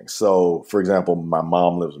do things. So, for example, my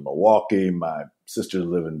mom lives in Milwaukee. My sisters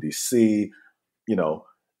live in DC.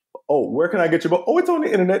 Where can I get your book? Oh, it's on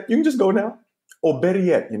the internet. You can just go now. Or better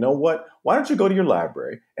yet, you know what? Why don't you go to your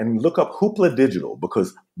library and look up Hoopla Digital?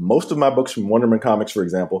 Because most of my books from Wonder Woman Comics, for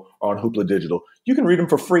example, are on Hoopla Digital. You can read them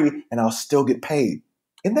for free and I'll still get paid.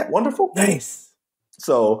 Isn't that wonderful? Nice.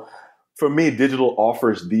 So for me, digital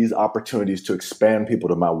offers these opportunities to expand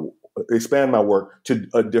my work to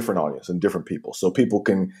a different audience and different people. So people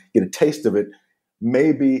can get a taste of it.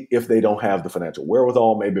 Maybe if they don't have the financial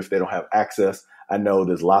wherewithal, maybe if they don't have access. I know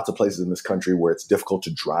there's lots of places in this country where it's difficult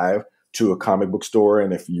to drive to a comic book store.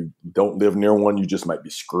 And if you don't live near one, you just might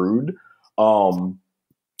be screwed.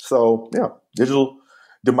 Digital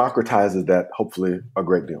democratizes that hopefully a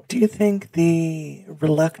great deal. Do you think the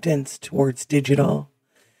reluctance towards digital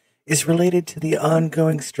is related to the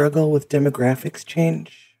ongoing struggle with demographics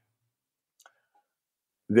change?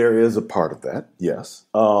 There is a part of that, yes.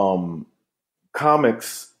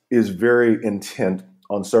 Comics is very intent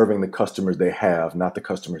on serving the customers they have, not the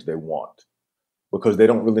customers they want, because they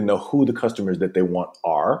don't really know who the customers that they want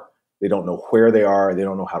are. They don't know where they are. They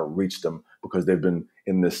don't know how to reach them because they've been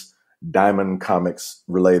in this Diamond Comics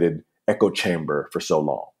related echo chamber for so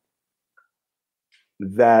long.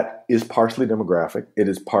 That is partially demographic. It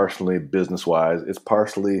is partially business-wise. It's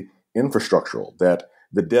partially infrastructural, that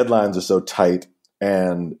the deadlines are so tight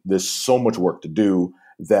and there's so much work to do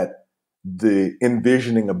that the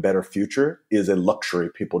envisioning a better future is a luxury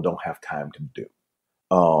people don't have time to do.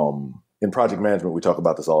 In project management, we talk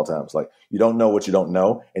about this all the time. It's like, you don't know what you don't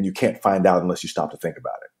know, and you can't find out unless you stop to think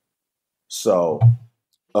about it. So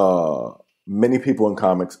many people in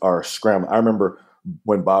comics are scrambling. I remember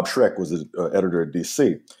when Bob Schreck was the editor at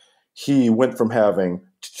DC, he went from having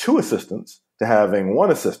 2 assistants to having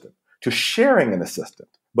 1 assistant to sharing an assistant,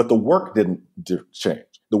 but the work didn't change.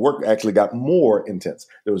 The work actually got more intense.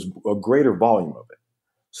 There was a greater volume of it.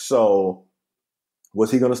 So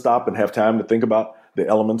was he going to stop and have time to think about the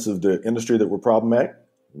elements of the industry that were problematic?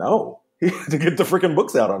 No. He had to get the freaking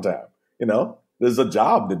books out on time. There's a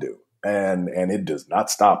job to do, and it does not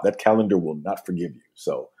stop. That calendar will not forgive you.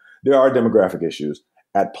 So there are demographic issues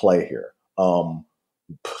at play here.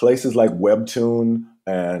 Places like Webtoon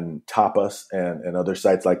and Tapas and other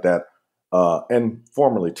sites like that, and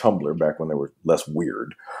formerly Tumblr back when they were less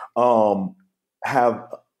weird, have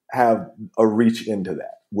a reach into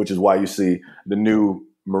that, which is why you see the new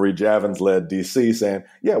Marie Javins-led DC saying,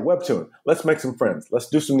 yeah, Webtoon, let's make some friends. Let's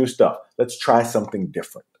do some new stuff. Let's try something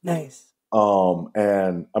different. Nice.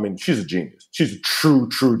 And I mean, she's a genius. She's a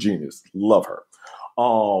true genius. Love her.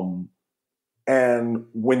 And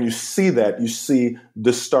when you see that, you see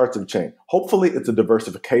the starts of change. Hopefully it's a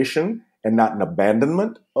diversification and not an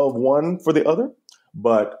abandonment of one for the other.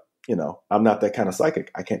 But, I'm not that kind of psychic.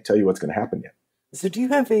 I can't tell you what's going to happen yet. So do you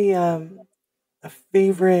have a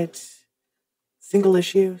favorite single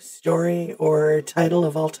issue, story, or title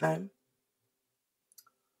of all time?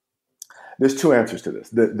 There's two answers to this.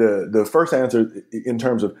 The first answer, in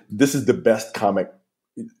terms of this is the best comic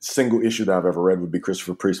single issue that I've ever read, would be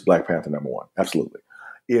Christopher Priest's Black Panther #1. Absolutely.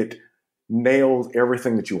 It nails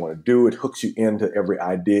everything that you want to do. It hooks you into every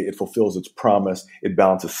idea. It fulfills its promise. It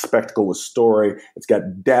balances spectacle with story. It's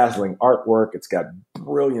got dazzling artwork. It's got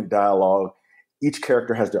brilliant dialogue. Each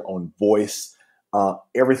character has their own voice.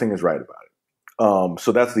 Everything is right about it.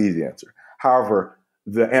 So that's the easy answer. However,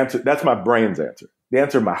 that's my brain's answer. The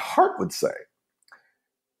answer my heart would say,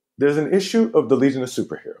 there's an issue of the Legion of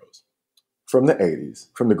Superheroes from the 80s,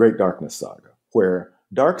 from the Great Darkness saga, where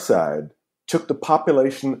Darkseid took the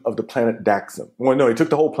population of the planet Daxam. Well, no, he took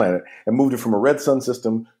the whole planet and moved it from a red sun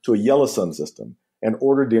system to a yellow sun system and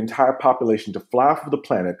ordered the entire population to fly off of the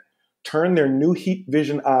planet, turn their new heat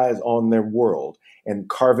vision eyes on their world, and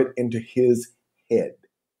carve it into his head.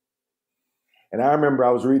 And I remember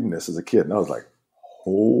I was reading this as a kid, and I was like,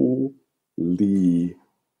 holy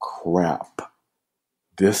crap.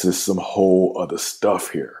 This is some whole other stuff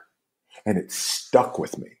here. And it stuck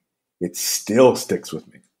with me. It still sticks with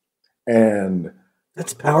me. And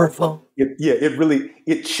that's powerful.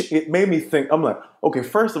 It made me think. I'm like, okay,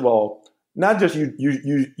 first of all, not just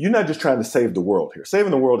you're not just trying to save the world here.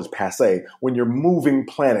 Saving the world is passé when you're moving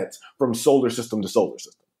planets from solar system to solar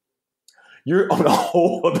system. You're on a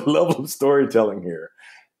whole other level of storytelling here.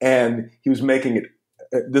 And he was making it,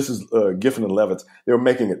 this is Giffen and Levitz, they were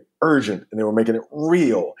making it urgent, and they were making it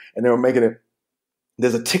real, and they were making it,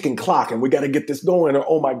 there's a ticking clock, and we got to get this going, or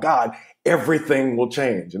oh my God, everything will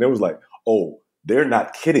change. And it was like, oh, they're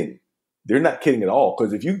not kidding. They're not kidding at all.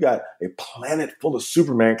 Because if you got a planet full of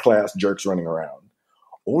Superman class jerks running around,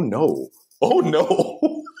 oh no.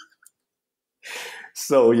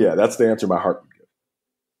 So yeah, that's the answer my heart would give.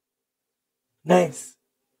 Nice.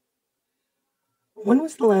 When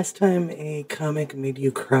was the last time a comic made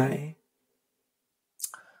you cry?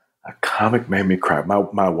 A comic made me cry.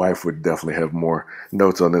 My wife would definitely have more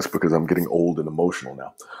notes on this because I'm getting old and emotional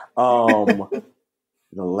now.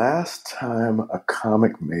 The last time a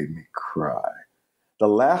comic made me cry. The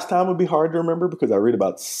last time would be hard to remember because I read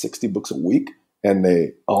about 60 books a week and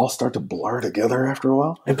they all start to blur together after a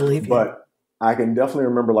while. I believe you. But I can definitely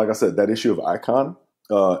remember, like I said, that issue of Icon,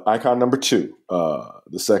 Icon #2,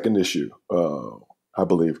 the second issue, I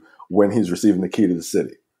believe, when he's receiving the key to the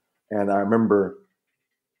city. And I remember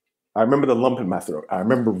the lump in my throat. I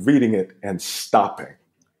remember reading it and stopping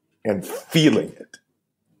and feeling it.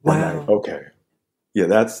 Wow. Okay. Yeah,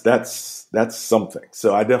 that's something.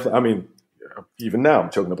 So I definitely, I mean, even now I'm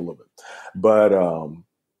choking up a little bit, but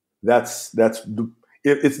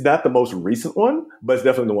it's not the most recent one, but it's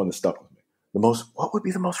definitely the one that stuck with me. What would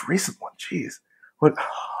be the most recent one? Jeez. What?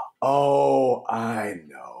 Oh, I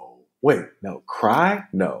know. Wait, no, cry?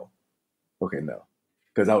 No. Okay, no.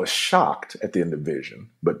 Because I was shocked at the end of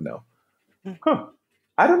Vision, but no. Huh.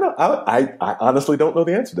 I don't know. I honestly don't know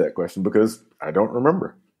the answer to that question because I don't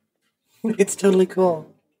remember. It's totally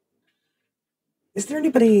cool. Is there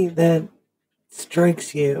anybody that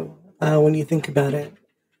strikes you when you think about it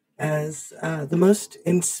as the most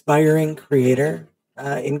inspiring creator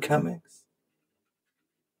in comics?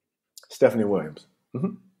 Stephanie Williams.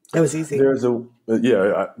 Mm-hmm. That was easy. There's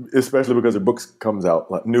especially because her books comes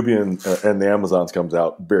out, like Nubian and the Amazons comes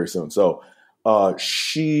out very soon. So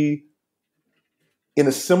she, in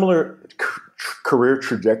a similar career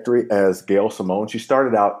trajectory as Gail Simone, she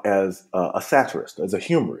started out as a satirist, as a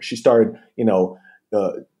humorist. She started,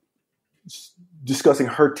 discussing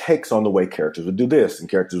her takes on the way characters would do this and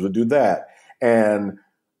characters would do that. And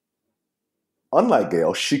unlike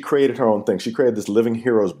Gail, she created her own thing. She created this Living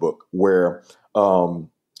Heroes book where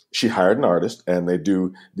she hired an artist and they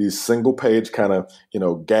do these single page kind of,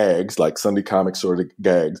 gags, like Sunday comic sort of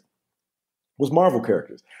gags with Marvel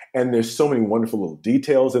characters. And there's so many wonderful little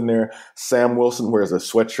details in there. Sam Wilson wears a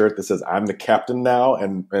sweatshirt that says, "I'm the captain now."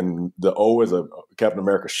 And the O is a Captain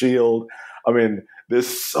America shield. I mean, there's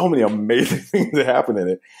so many amazing things that happen in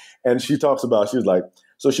it. And she talks about, she was like,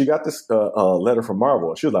 so she got this letter from Marvel.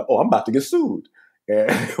 And she was like, oh, I'm about to get sued. And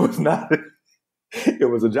it was not, it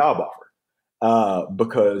was a job offer.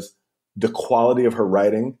 Because the quality of her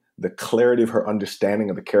writing, the clarity of her understanding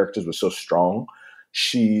of the characters was so strong.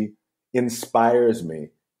 She inspires me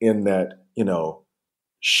in that,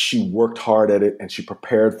 she worked hard at it and she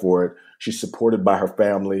prepared for it. She's supported by her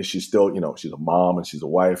family. She's still, she's a mom and she's a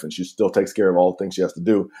wife and she still takes care of all the things she has to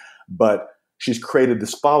do. But she's created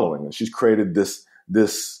this following and she's created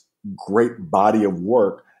this great body of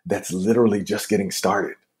work that's literally just getting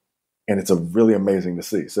started. And it's really amazing to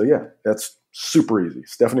see. So yeah, that's super easy.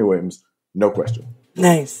 Stephanie Williams, no question.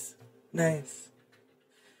 Nice.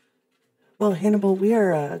 Well, Hannibal, we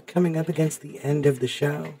are coming up against the end of the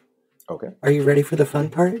show. Okay. Are you ready for the fun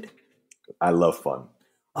part? I love fun.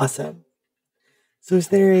 Awesome. So is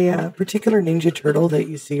there a particular Ninja Turtle that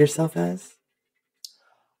you see yourself as?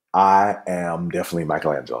 I am definitely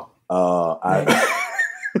Michelangelo.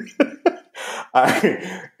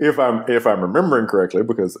 If I'm remembering correctly,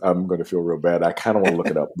 because I'm going to feel real bad, I kind of want to look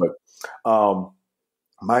it up. But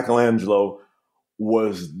Michelangelo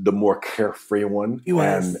was the more carefree one,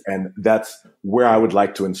 and that's where I would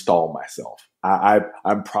like to install myself.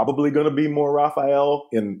 I'm probably going to be more Raphael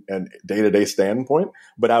in a day-to-day standpoint,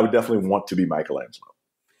 but I would definitely want to be Michelangelo.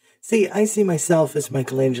 See, I see myself as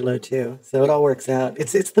Michelangelo too, so it all works out.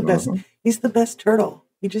 It's the best. He's the best turtle.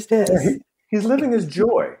 He just is. Yeah, he's living his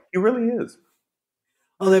joy. He really is.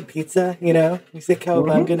 All that pizza, you say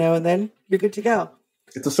cowabunga now and then, you're good to go.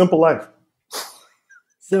 It's a simple life.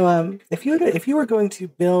 So, if you were going to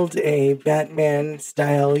build a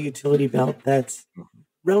Batman-style utility belt that's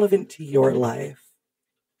relevant to your life,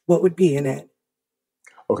 what would be in it?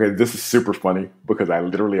 Okay, this is super funny because I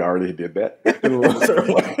literally already did that.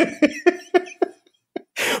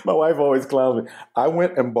 My wife always clowns me. I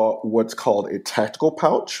went and bought what's called a tactical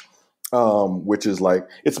pouch, which is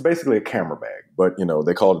it's basically a camera bag, but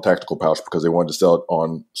they call it a tactical pouch because they wanted to sell it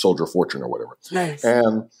on Soldier of Fortune or whatever. Nice.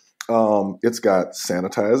 And it's got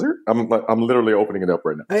sanitizer. I'm literally opening it up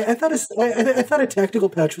right now. I thought a tactical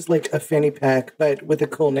pouch was like a fanny pack, but with a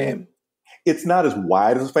cool name. It's not as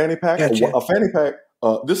wide as a fanny pack. Gotcha. A fanny pack.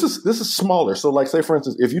 This is smaller. So, say for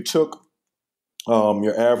instance, if you took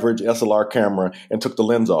your average SLR camera and took the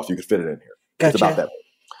lens off, you could fit it in here. Gotcha. It's about that big.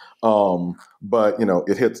 But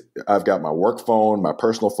it hits. I've got my work phone, my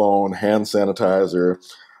personal phone, hand sanitizer.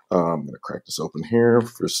 I'm going to crack this open here.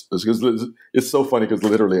 It's so funny because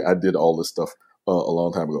literally I did all this stuff a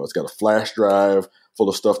long time ago. It's got a flash drive full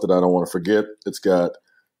of stuff that I don't want to forget. It's got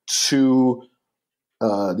two,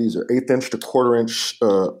 these are 1/8 inch to 1/4 inch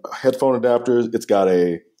headphone adapters. It's got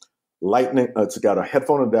a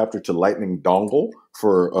headphone adapter to Lightning dongle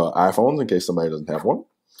for iPhones in case somebody doesn't have one.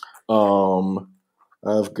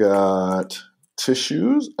 I've got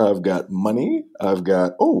tissues. I've got money. I've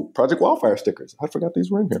got, Project Wildfire stickers. I forgot these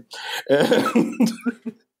were in here. And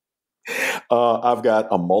I've got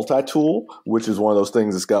a multi-tool, which is one of those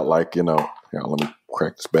things that's got here, let me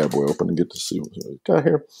crack this bad boy open and get to see what it's got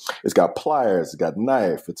here. It's got pliers. It's got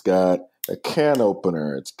knife. It's got a can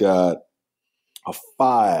opener. It's got a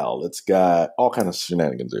file. It's got all kinds of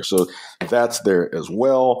shenanigans there. So that's there as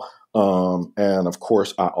well. And of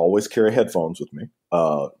course, I always carry headphones with me.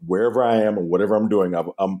 Wherever I am or whatever I'm doing,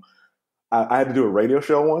 I had to do a radio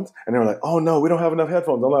show once, and they were like, "Oh no, we don't have enough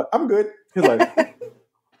headphones." I'm like, "I'm good." He's like,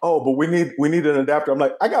 "Oh, but we need an adapter." I'm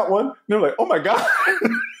like, "I got one." And they're like, "Oh my god,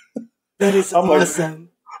 that is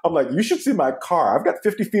awesome!" I'm like, "You should see my car. I've got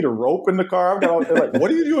 50 feet of rope in the car." They're like, "What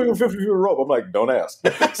are you doing with 50 feet of rope?" I'm like, "Don't ask."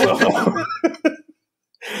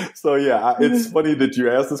 So yeah, it's funny that you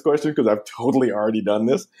asked this question because I've totally already done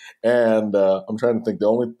this, and I'm trying to think. The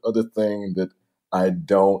only other thing that I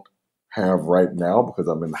don't have right now because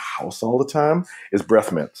I'm in the house all the time is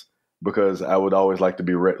breath mints, because I would always like to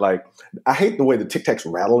be I hate the way the Tic Tacs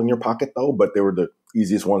rattle in your pocket though, but they were the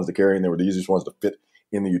easiest ones to carry and they were the easiest ones to fit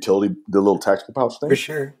in the little tactical pouch thing. For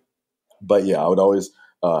sure. But yeah, I would always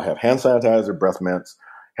have hand sanitizer, breath mints,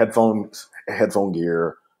 headphone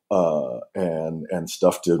gear, and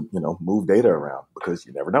stuff to move data around because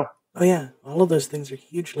you never know. Oh yeah, all of those things are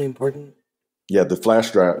hugely important. Yeah, the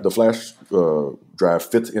flash drive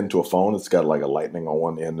fits into a phone. It's got like a lightning on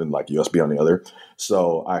one end and like USB on the other,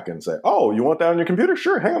 so I can say, "Oh, you want that on your computer?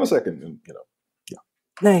 Sure, hang on a second." And yeah.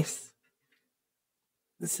 Nice.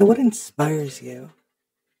 So, what inspires you?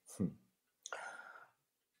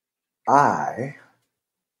 I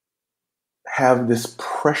have this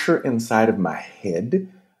pressure inside of my head.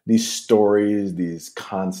 These stories, these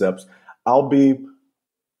concepts. I'll be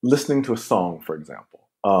listening to a song, for example.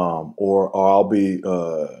 Or I'll be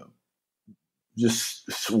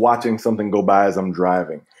just watching something go by as I'm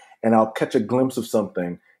driving, and I'll catch a glimpse of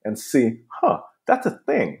something and see, that's a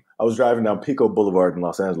thing. I was driving down Pico Boulevard in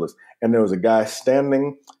Los Angeles, and there was a guy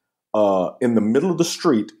standing in the middle of the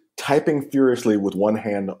street, typing furiously with one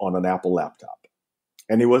hand on an Apple laptop.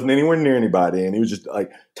 And he wasn't anywhere near anybody, and he was just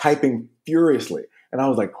like typing furiously. And I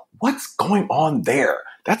was like, what's going on there?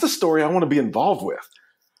 that's a story I want to be involved with.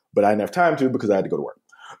 But I didn't have time to because I had to go to work.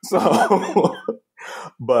 So,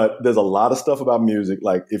 but there's a lot of stuff about music.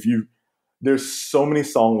 Like there's so many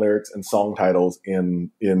song lyrics and song titles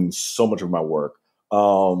in so much of my work.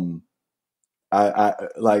 I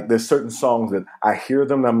like there's certain songs that I hear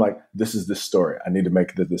them and I'm like, this is this story. I need to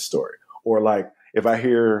make it this story. Or like if I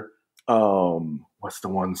hear what's the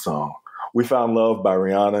one song? We Found Love by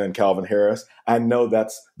Rihanna and Calvin Harris. I know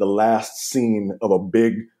that's the last scene of a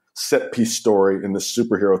big set piece story in this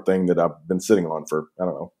superhero thing that I've been sitting on for, I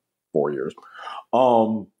don't know, 4 years.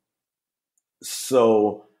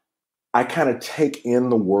 So I kind of take in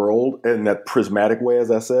the world in that prismatic way,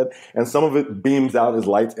 as I said, and some of it beams out as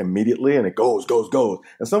lights immediately and it goes.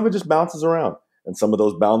 And some of it just bounces around. And some of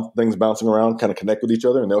those things bouncing around kind of connect with each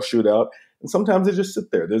other and they'll shoot out. And sometimes they just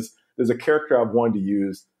sit there. There's a character I've wanted to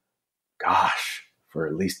use, for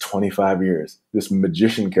at least 25 years, this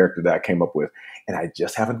magician character that I came up with. And I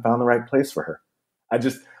just haven't found the right place for her. I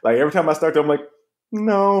just, like, every time I start to, I'm like,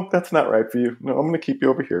 no, that's not right for you. No, I'm going to keep you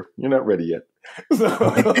over here. You're not ready yet. So,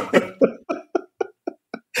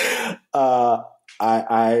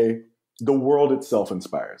 the world itself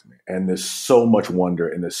inspires me. And there's so much wonder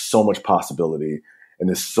and there's so much possibility and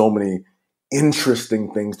there's so many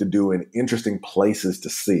interesting things to do and interesting places to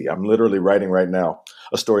see. I'm literally writing right now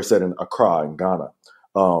a story set in Accra in Ghana,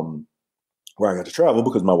 where I got to travel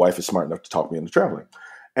because my wife is smart enough to talk me into traveling.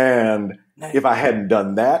 And nice. If I hadn't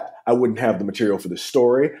done that, I wouldn't have the material for this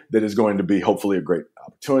story that is going to be hopefully a great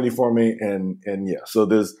opportunity for me. And yeah, so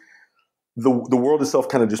there's the world itself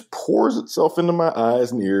kind of just pours itself into my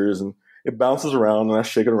eyes and ears and it bounces around and I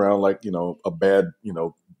shake it around like, a bad,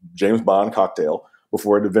 James Bond cocktail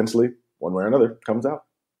before it eventually, one way or another, comes out.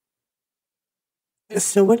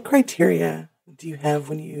 So what criteria do you have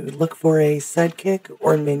when you look for a sidekick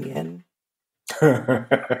or minion?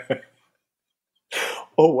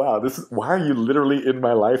 Oh, wow. Why are you literally in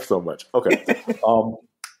my life so much? Okay.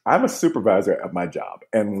 I'm a supervisor at my job.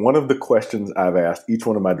 And one of the questions I've asked each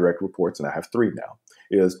one of my direct reports, and I have 3 now,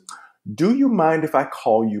 is, do you mind if I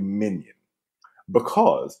call you minion?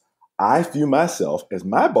 Because I view myself as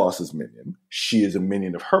my boss's minion. She is a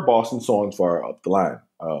minion of her boss and so on far up the line.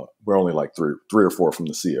 We're only like 3 or 4 from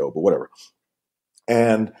the CEO, but whatever.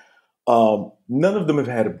 And none of them have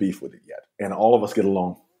had a beef with it yet. And all of us get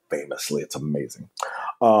along famously. It's amazing.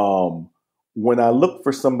 When I look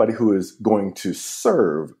for somebody who is going to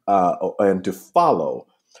serve and to follow,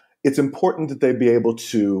 it's important that they be able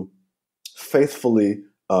to faithfully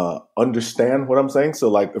understand what I'm saying. So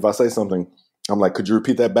like if I say something, I'm like, could you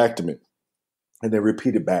repeat that back to me? And they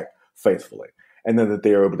repeat it back faithfully. And then that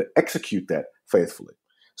they are able to execute that faithfully.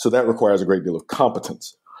 So that requires a great deal of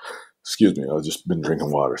competence. Excuse me, I've just been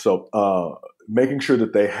drinking water. So making sure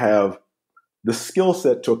that they have the skill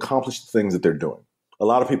set to accomplish the things that they're doing. A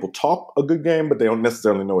lot of people talk a good game, but they don't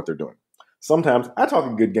necessarily know what they're doing. Sometimes I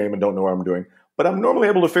talk a good game and don't know what I'm doing, but I'm normally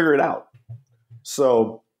able to figure it out.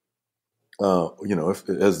 So,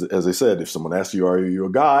 as they said, if someone asks you, are you a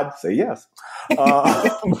god? Say yes.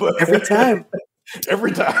 Every time.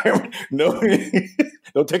 Every time. No,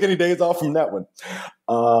 don't take any days off from that one.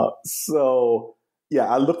 So, yeah,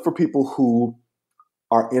 I look for people who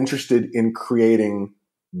are interested in creating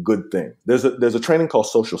good thing. There's a training called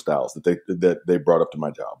social styles that they brought up to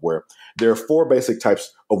my job, where there are 4 basic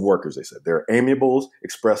types of workers. They said there are amiables,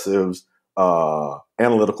 expressives,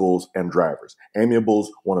 analyticals, and drivers.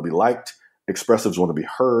 Amiables want to be liked, expressives want to be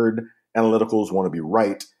heard, analyticals want to be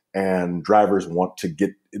right, and drivers want to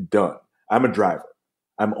get it done. I'm a driver.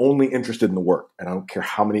 I'm only interested in the work, and I don't care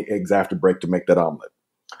how many eggs I have to break to make that omelet.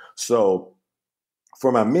 So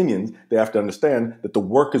for my minions, they have to understand that the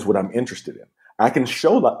work is what I'm interested in. I can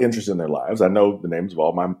show interest in their lives. I know the names of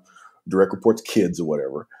all my direct reports, kids or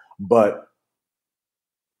whatever, but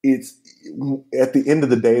it's at the end of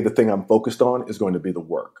the day, the thing I'm focused on is going to be the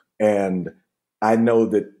work. And I know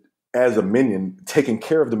that as a minion, taking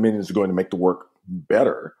care of the minions is going to make the work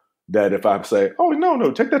better. That if I say, oh,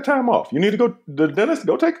 no, take that time off. You need to go to the dentist,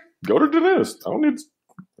 go to the dentist. I don't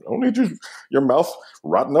need your mouth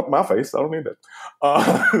rotting up my face. I don't need that.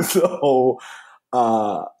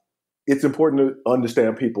 It's important to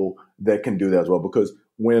understand people that can do that as well, because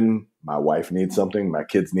when my wife needs something, my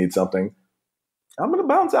kids need something, I'm going to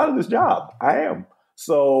bounce out of this job. I am.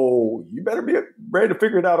 So you better be ready to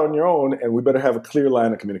figure it out on your own, and we better have a clear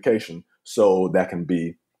line of communication so that can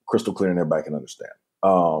be crystal clear and everybody can understand.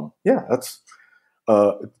 That's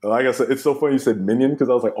like I said, it's so funny you said minion, because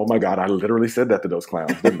I was like, oh my God, I literally said that to those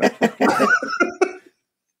clowns, didn't I?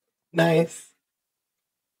 Nice.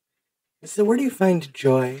 So where do you find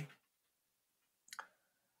joy?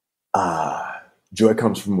 Joy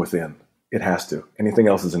comes from within. It has to. Anything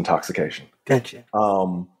else is intoxication. Gotcha.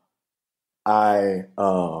 Not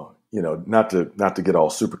to get all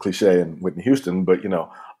super cliche and Whitney Houston, but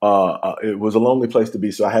it was a lonely place to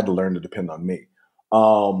be, so I had to learn to depend on me.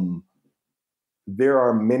 There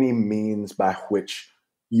are many means by which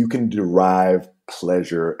you can derive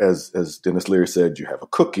pleasure. As Dennis Leary said, you have a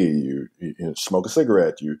cookie, you smoke a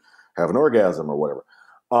cigarette, you have an orgasm or whatever.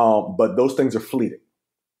 But those things are fleeting.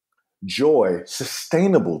 Joy,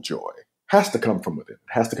 sustainable joy, has to come from within.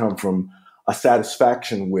 It has to come from a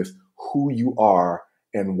satisfaction with who you are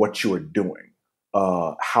and what you are doing,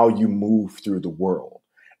 how you move through the world.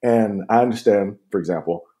 And I understand, for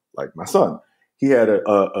example, like my son, he had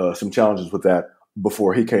some challenges with that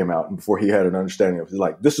before he came out and before he had an understanding of,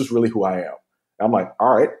 like, this is really who I am. I'm like,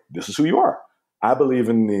 all right, this is who you are. I believe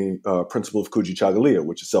in the principle of Kujichagulia,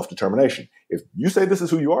 which is self-determination. If you say this is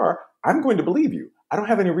who you are, I'm going to believe you. I don't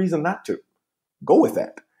have any reason not to. Go with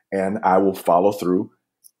that. And I will follow through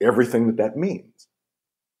everything that means.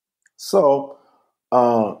 So,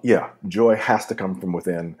 joy has to come from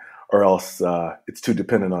within, or else it's too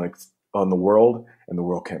dependent on the world, and the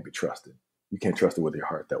world can't be trusted. You can't trust it with your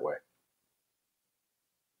heart that way.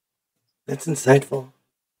 That's insightful.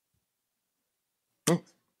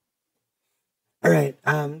 Thanks. All right.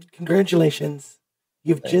 Congratulations.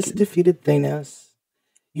 You've just defeated Thanos.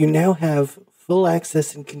 You now have full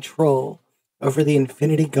access and control over the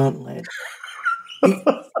Infinity Gauntlet,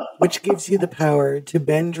 which gives you the power to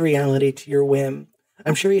bend reality to your whim.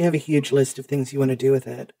 I'm sure you have a huge list of things you want to do with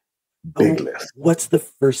it. Big list. What's the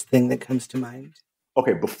first thing that comes to mind?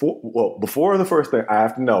 Okay, before the first thing, I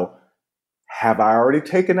have to know, have I already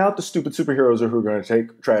taken out the stupid superheroes who are going to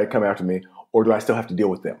try to come after me, or do I still have to deal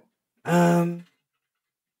with them?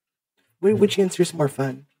 Which answer is more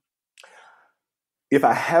fun? If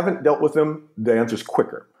I haven't dealt with them, the answer is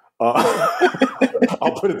quicker.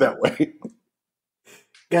 I'll put it that way.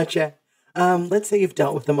 Gotcha. Let's say you've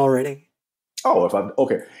dealt with them already. Oh,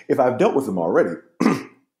 if I've dealt with them already,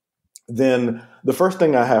 then the first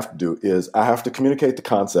thing I have to do is I have to communicate the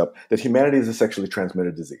concept that humanity is a sexually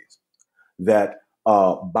transmitted disease. That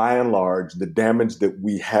by and large, the damage that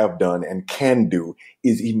we have done and can do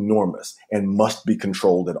is enormous and must be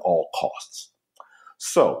controlled at all costs.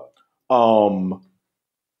 So, I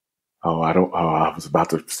was about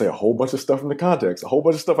to say a whole bunch of stuff in the context, a whole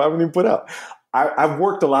bunch of stuff I haven't even put out. I've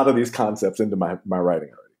worked a lot of these concepts into my writing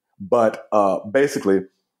already. But basically,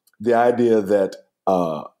 the idea that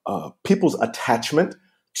people's attachment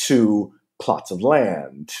to plots of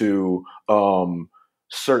land, to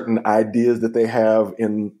certain ideas that they have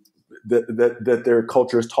in that their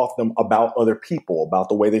culture has taught them about other people, about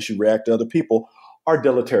the way they should react to other people, are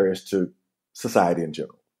deleterious to society in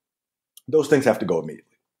general. Those things have to go immediately.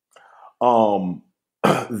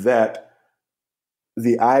 That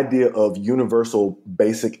the idea of universal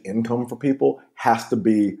basic income for people has to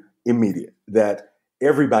be immediate. That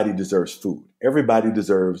everybody deserves food. Everybody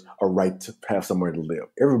deserves a right to have somewhere to live.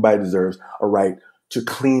 Everybody deserves a right to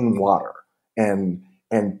clean water and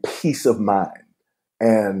peace of mind.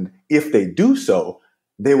 And if they do so,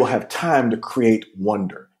 they will have time to create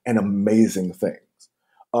wonder and amazing things.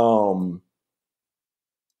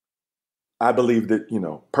 I believe that,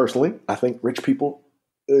 personally, I think rich people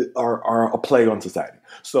are a plague on society.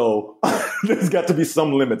 So there's got to be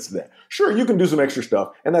some limits to that. Sure, you can do some extra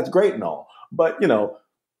stuff, and that's great and all. But,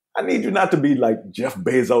 I need you not to be like Jeff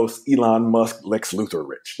Bezos, Elon Musk, Lex Luthor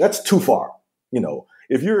rich. That's too far.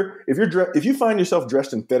 If you find yourself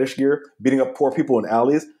dressed in fetish gear, beating up poor people in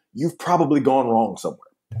alleys, you've probably gone wrong somewhere.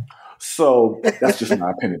 So that's just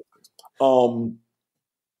my opinion.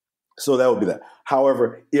 So that would be that.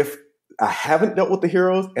 However, if I haven't dealt with the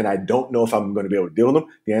heroes and I don't know if I'm going to be able to deal with them,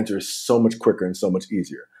 the answer is so much quicker and so much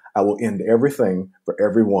easier. I will end everything for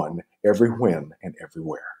everyone, every when, and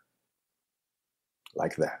everywhere.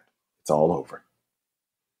 Like that. It's all over.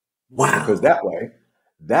 Wow. Because that way,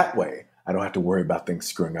 I don't have to worry about things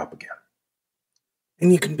screwing up again.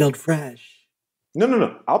 And you can build fresh.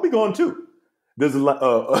 No. I'll be gone too. There's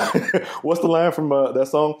what's the line from that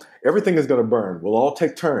song? Everything is going to burn. We'll all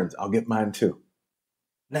take turns. I'll get mine too.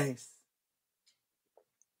 Nice.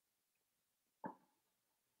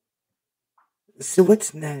 So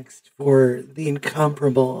what's next for the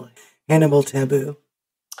incomparable Hannibal Tabu?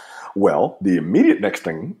 Well, the immediate next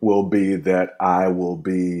thing will be that I will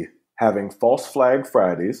be having False Flag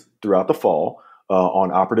Fridays throughout the fall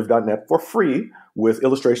on operative.net for free with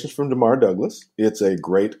illustrations from DeMar Douglas. It's a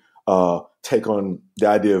great take on the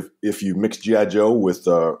idea of if you mix G.I. Joe with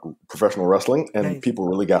professional wrestling and people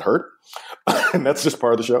really got hurt. And that's just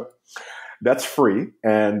part of the show. That's free.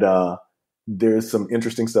 And there's some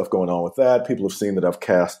interesting stuff going on with that. People have seen that I've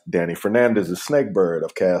cast Danny Fernandez as Snakebird.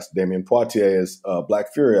 I've cast Damien Poitier as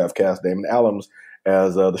Black Fury. I've cast Damon Allums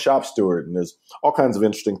as the shop steward. And there's all kinds of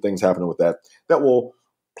interesting things happening with that will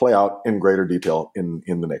play out in greater detail in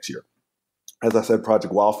the next year. As I said,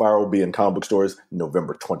 Project Wildfire will be in comic book stores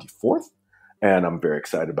November 24th. And I'm very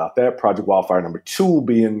excited about that. Project Wildfire number 2 will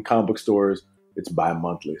be in comic book stores. It's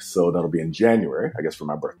bi-monthly, so that'll be in January, I guess, for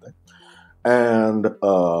my birthday. And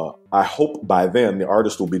I hope by then the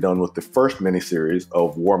artist will be done with the first miniseries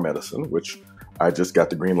of War Medicine, which I just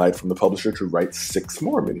got the green light from the publisher to write 6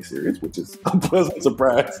 more miniseries, which is a pleasant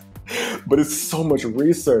surprise. But it's so much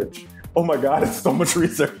research. Oh my God, it's so much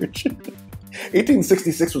research.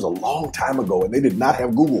 1866 was a long time ago, and they did not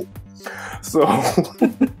have Google. So...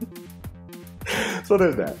 So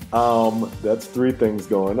there's that. That's 3 things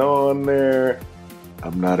going on there.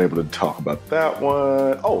 I'm not able to talk about that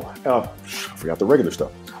one. I forgot the regular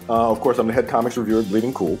stuff. Of course, I'm the head comics reviewer at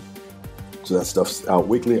Bleeding Cool. So that stuff's out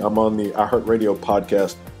weekly. I'm on the iHeartRadio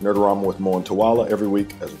podcast Nerdorama with Mo and Tawala every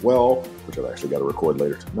week as well, which I've actually got to record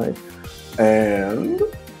later tonight. And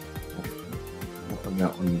on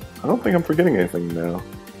that one, I don't think I'm forgetting anything now.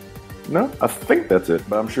 No, I think that's it.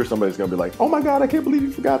 But I'm sure somebody's going to be like, oh my God, I can't believe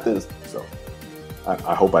you forgot this. So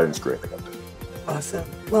I hope I didn't screw anything up there. Awesome.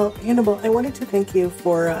 Well, Hannibal, I wanted to thank you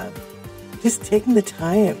for just taking the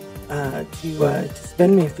time to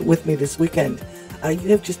spend with me this weekend. You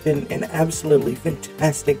have just been an absolutely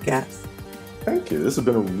fantastic guest. Thank you. This has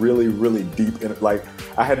been a really, really deep,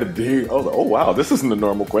 I had to dig. I was like, oh, wow, this isn't a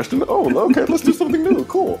normal question. Oh, okay, let's do something new.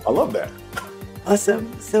 Cool. I love that.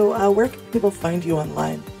 Awesome. So where can people find you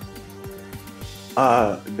online?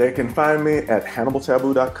 They can find me at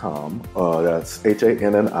HannibalTabu.com. That's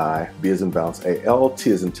HANNI, B as in bounce, AL,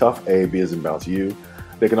 T as in tough, A, B as in bounce, U.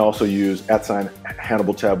 They can also use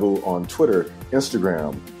 @Hannibal Tabu on Twitter,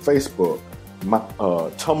 Instagram, Facebook,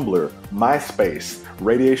 Tumblr, MySpace,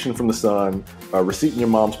 Radiation from the Sun, Receipt in Your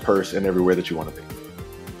Mom's Purse, and everywhere that you want to be.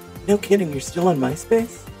 No kidding, you're still on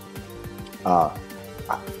MySpace?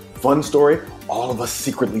 Fun story, all of us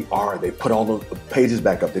secretly are. They put all the pages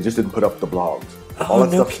back up. They just didn't put up the blogs. Oh,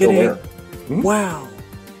 no kidding. Still there. Mm-hmm. Wow.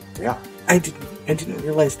 Yeah. I didn't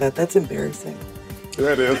realize that. That's embarrassing.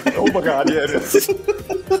 Yeah, it is. Oh my God, yeah, it is.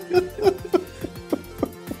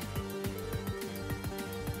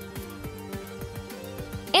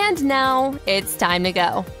 And now it's time to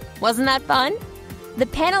go. Wasn't that fun? The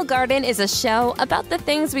Panel Garden is a show about the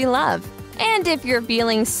things we love. And if you're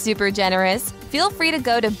feeling super generous, feel free to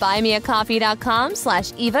go to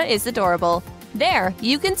buymeacoffee.com/EvaIsAdorable. There,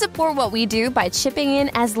 you can support what we do by chipping in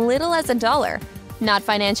as little as $1. Not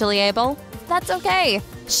financially able? That's okay.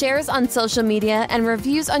 Shares on social media and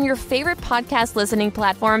reviews on your favorite podcast listening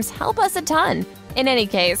platforms help us a ton. In any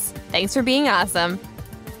case, thanks for being awesome.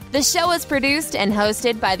 The show is produced and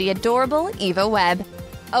hosted by the adorable Eva Webb.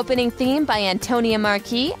 Opening theme by Antonia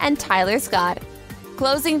Marquis and Tyler Scott.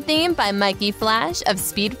 Closing theme by Mikey Flash of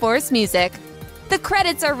Speed Force Music. The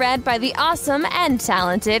credits are read by the awesome and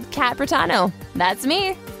talented Kat Britano. That's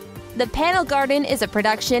me. The Panel Garden is a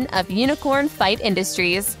production of Unicorn Fight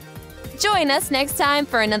Industries. Join us next time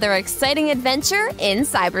for another exciting adventure in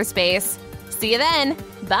cyberspace. See you then.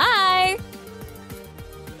 Bye!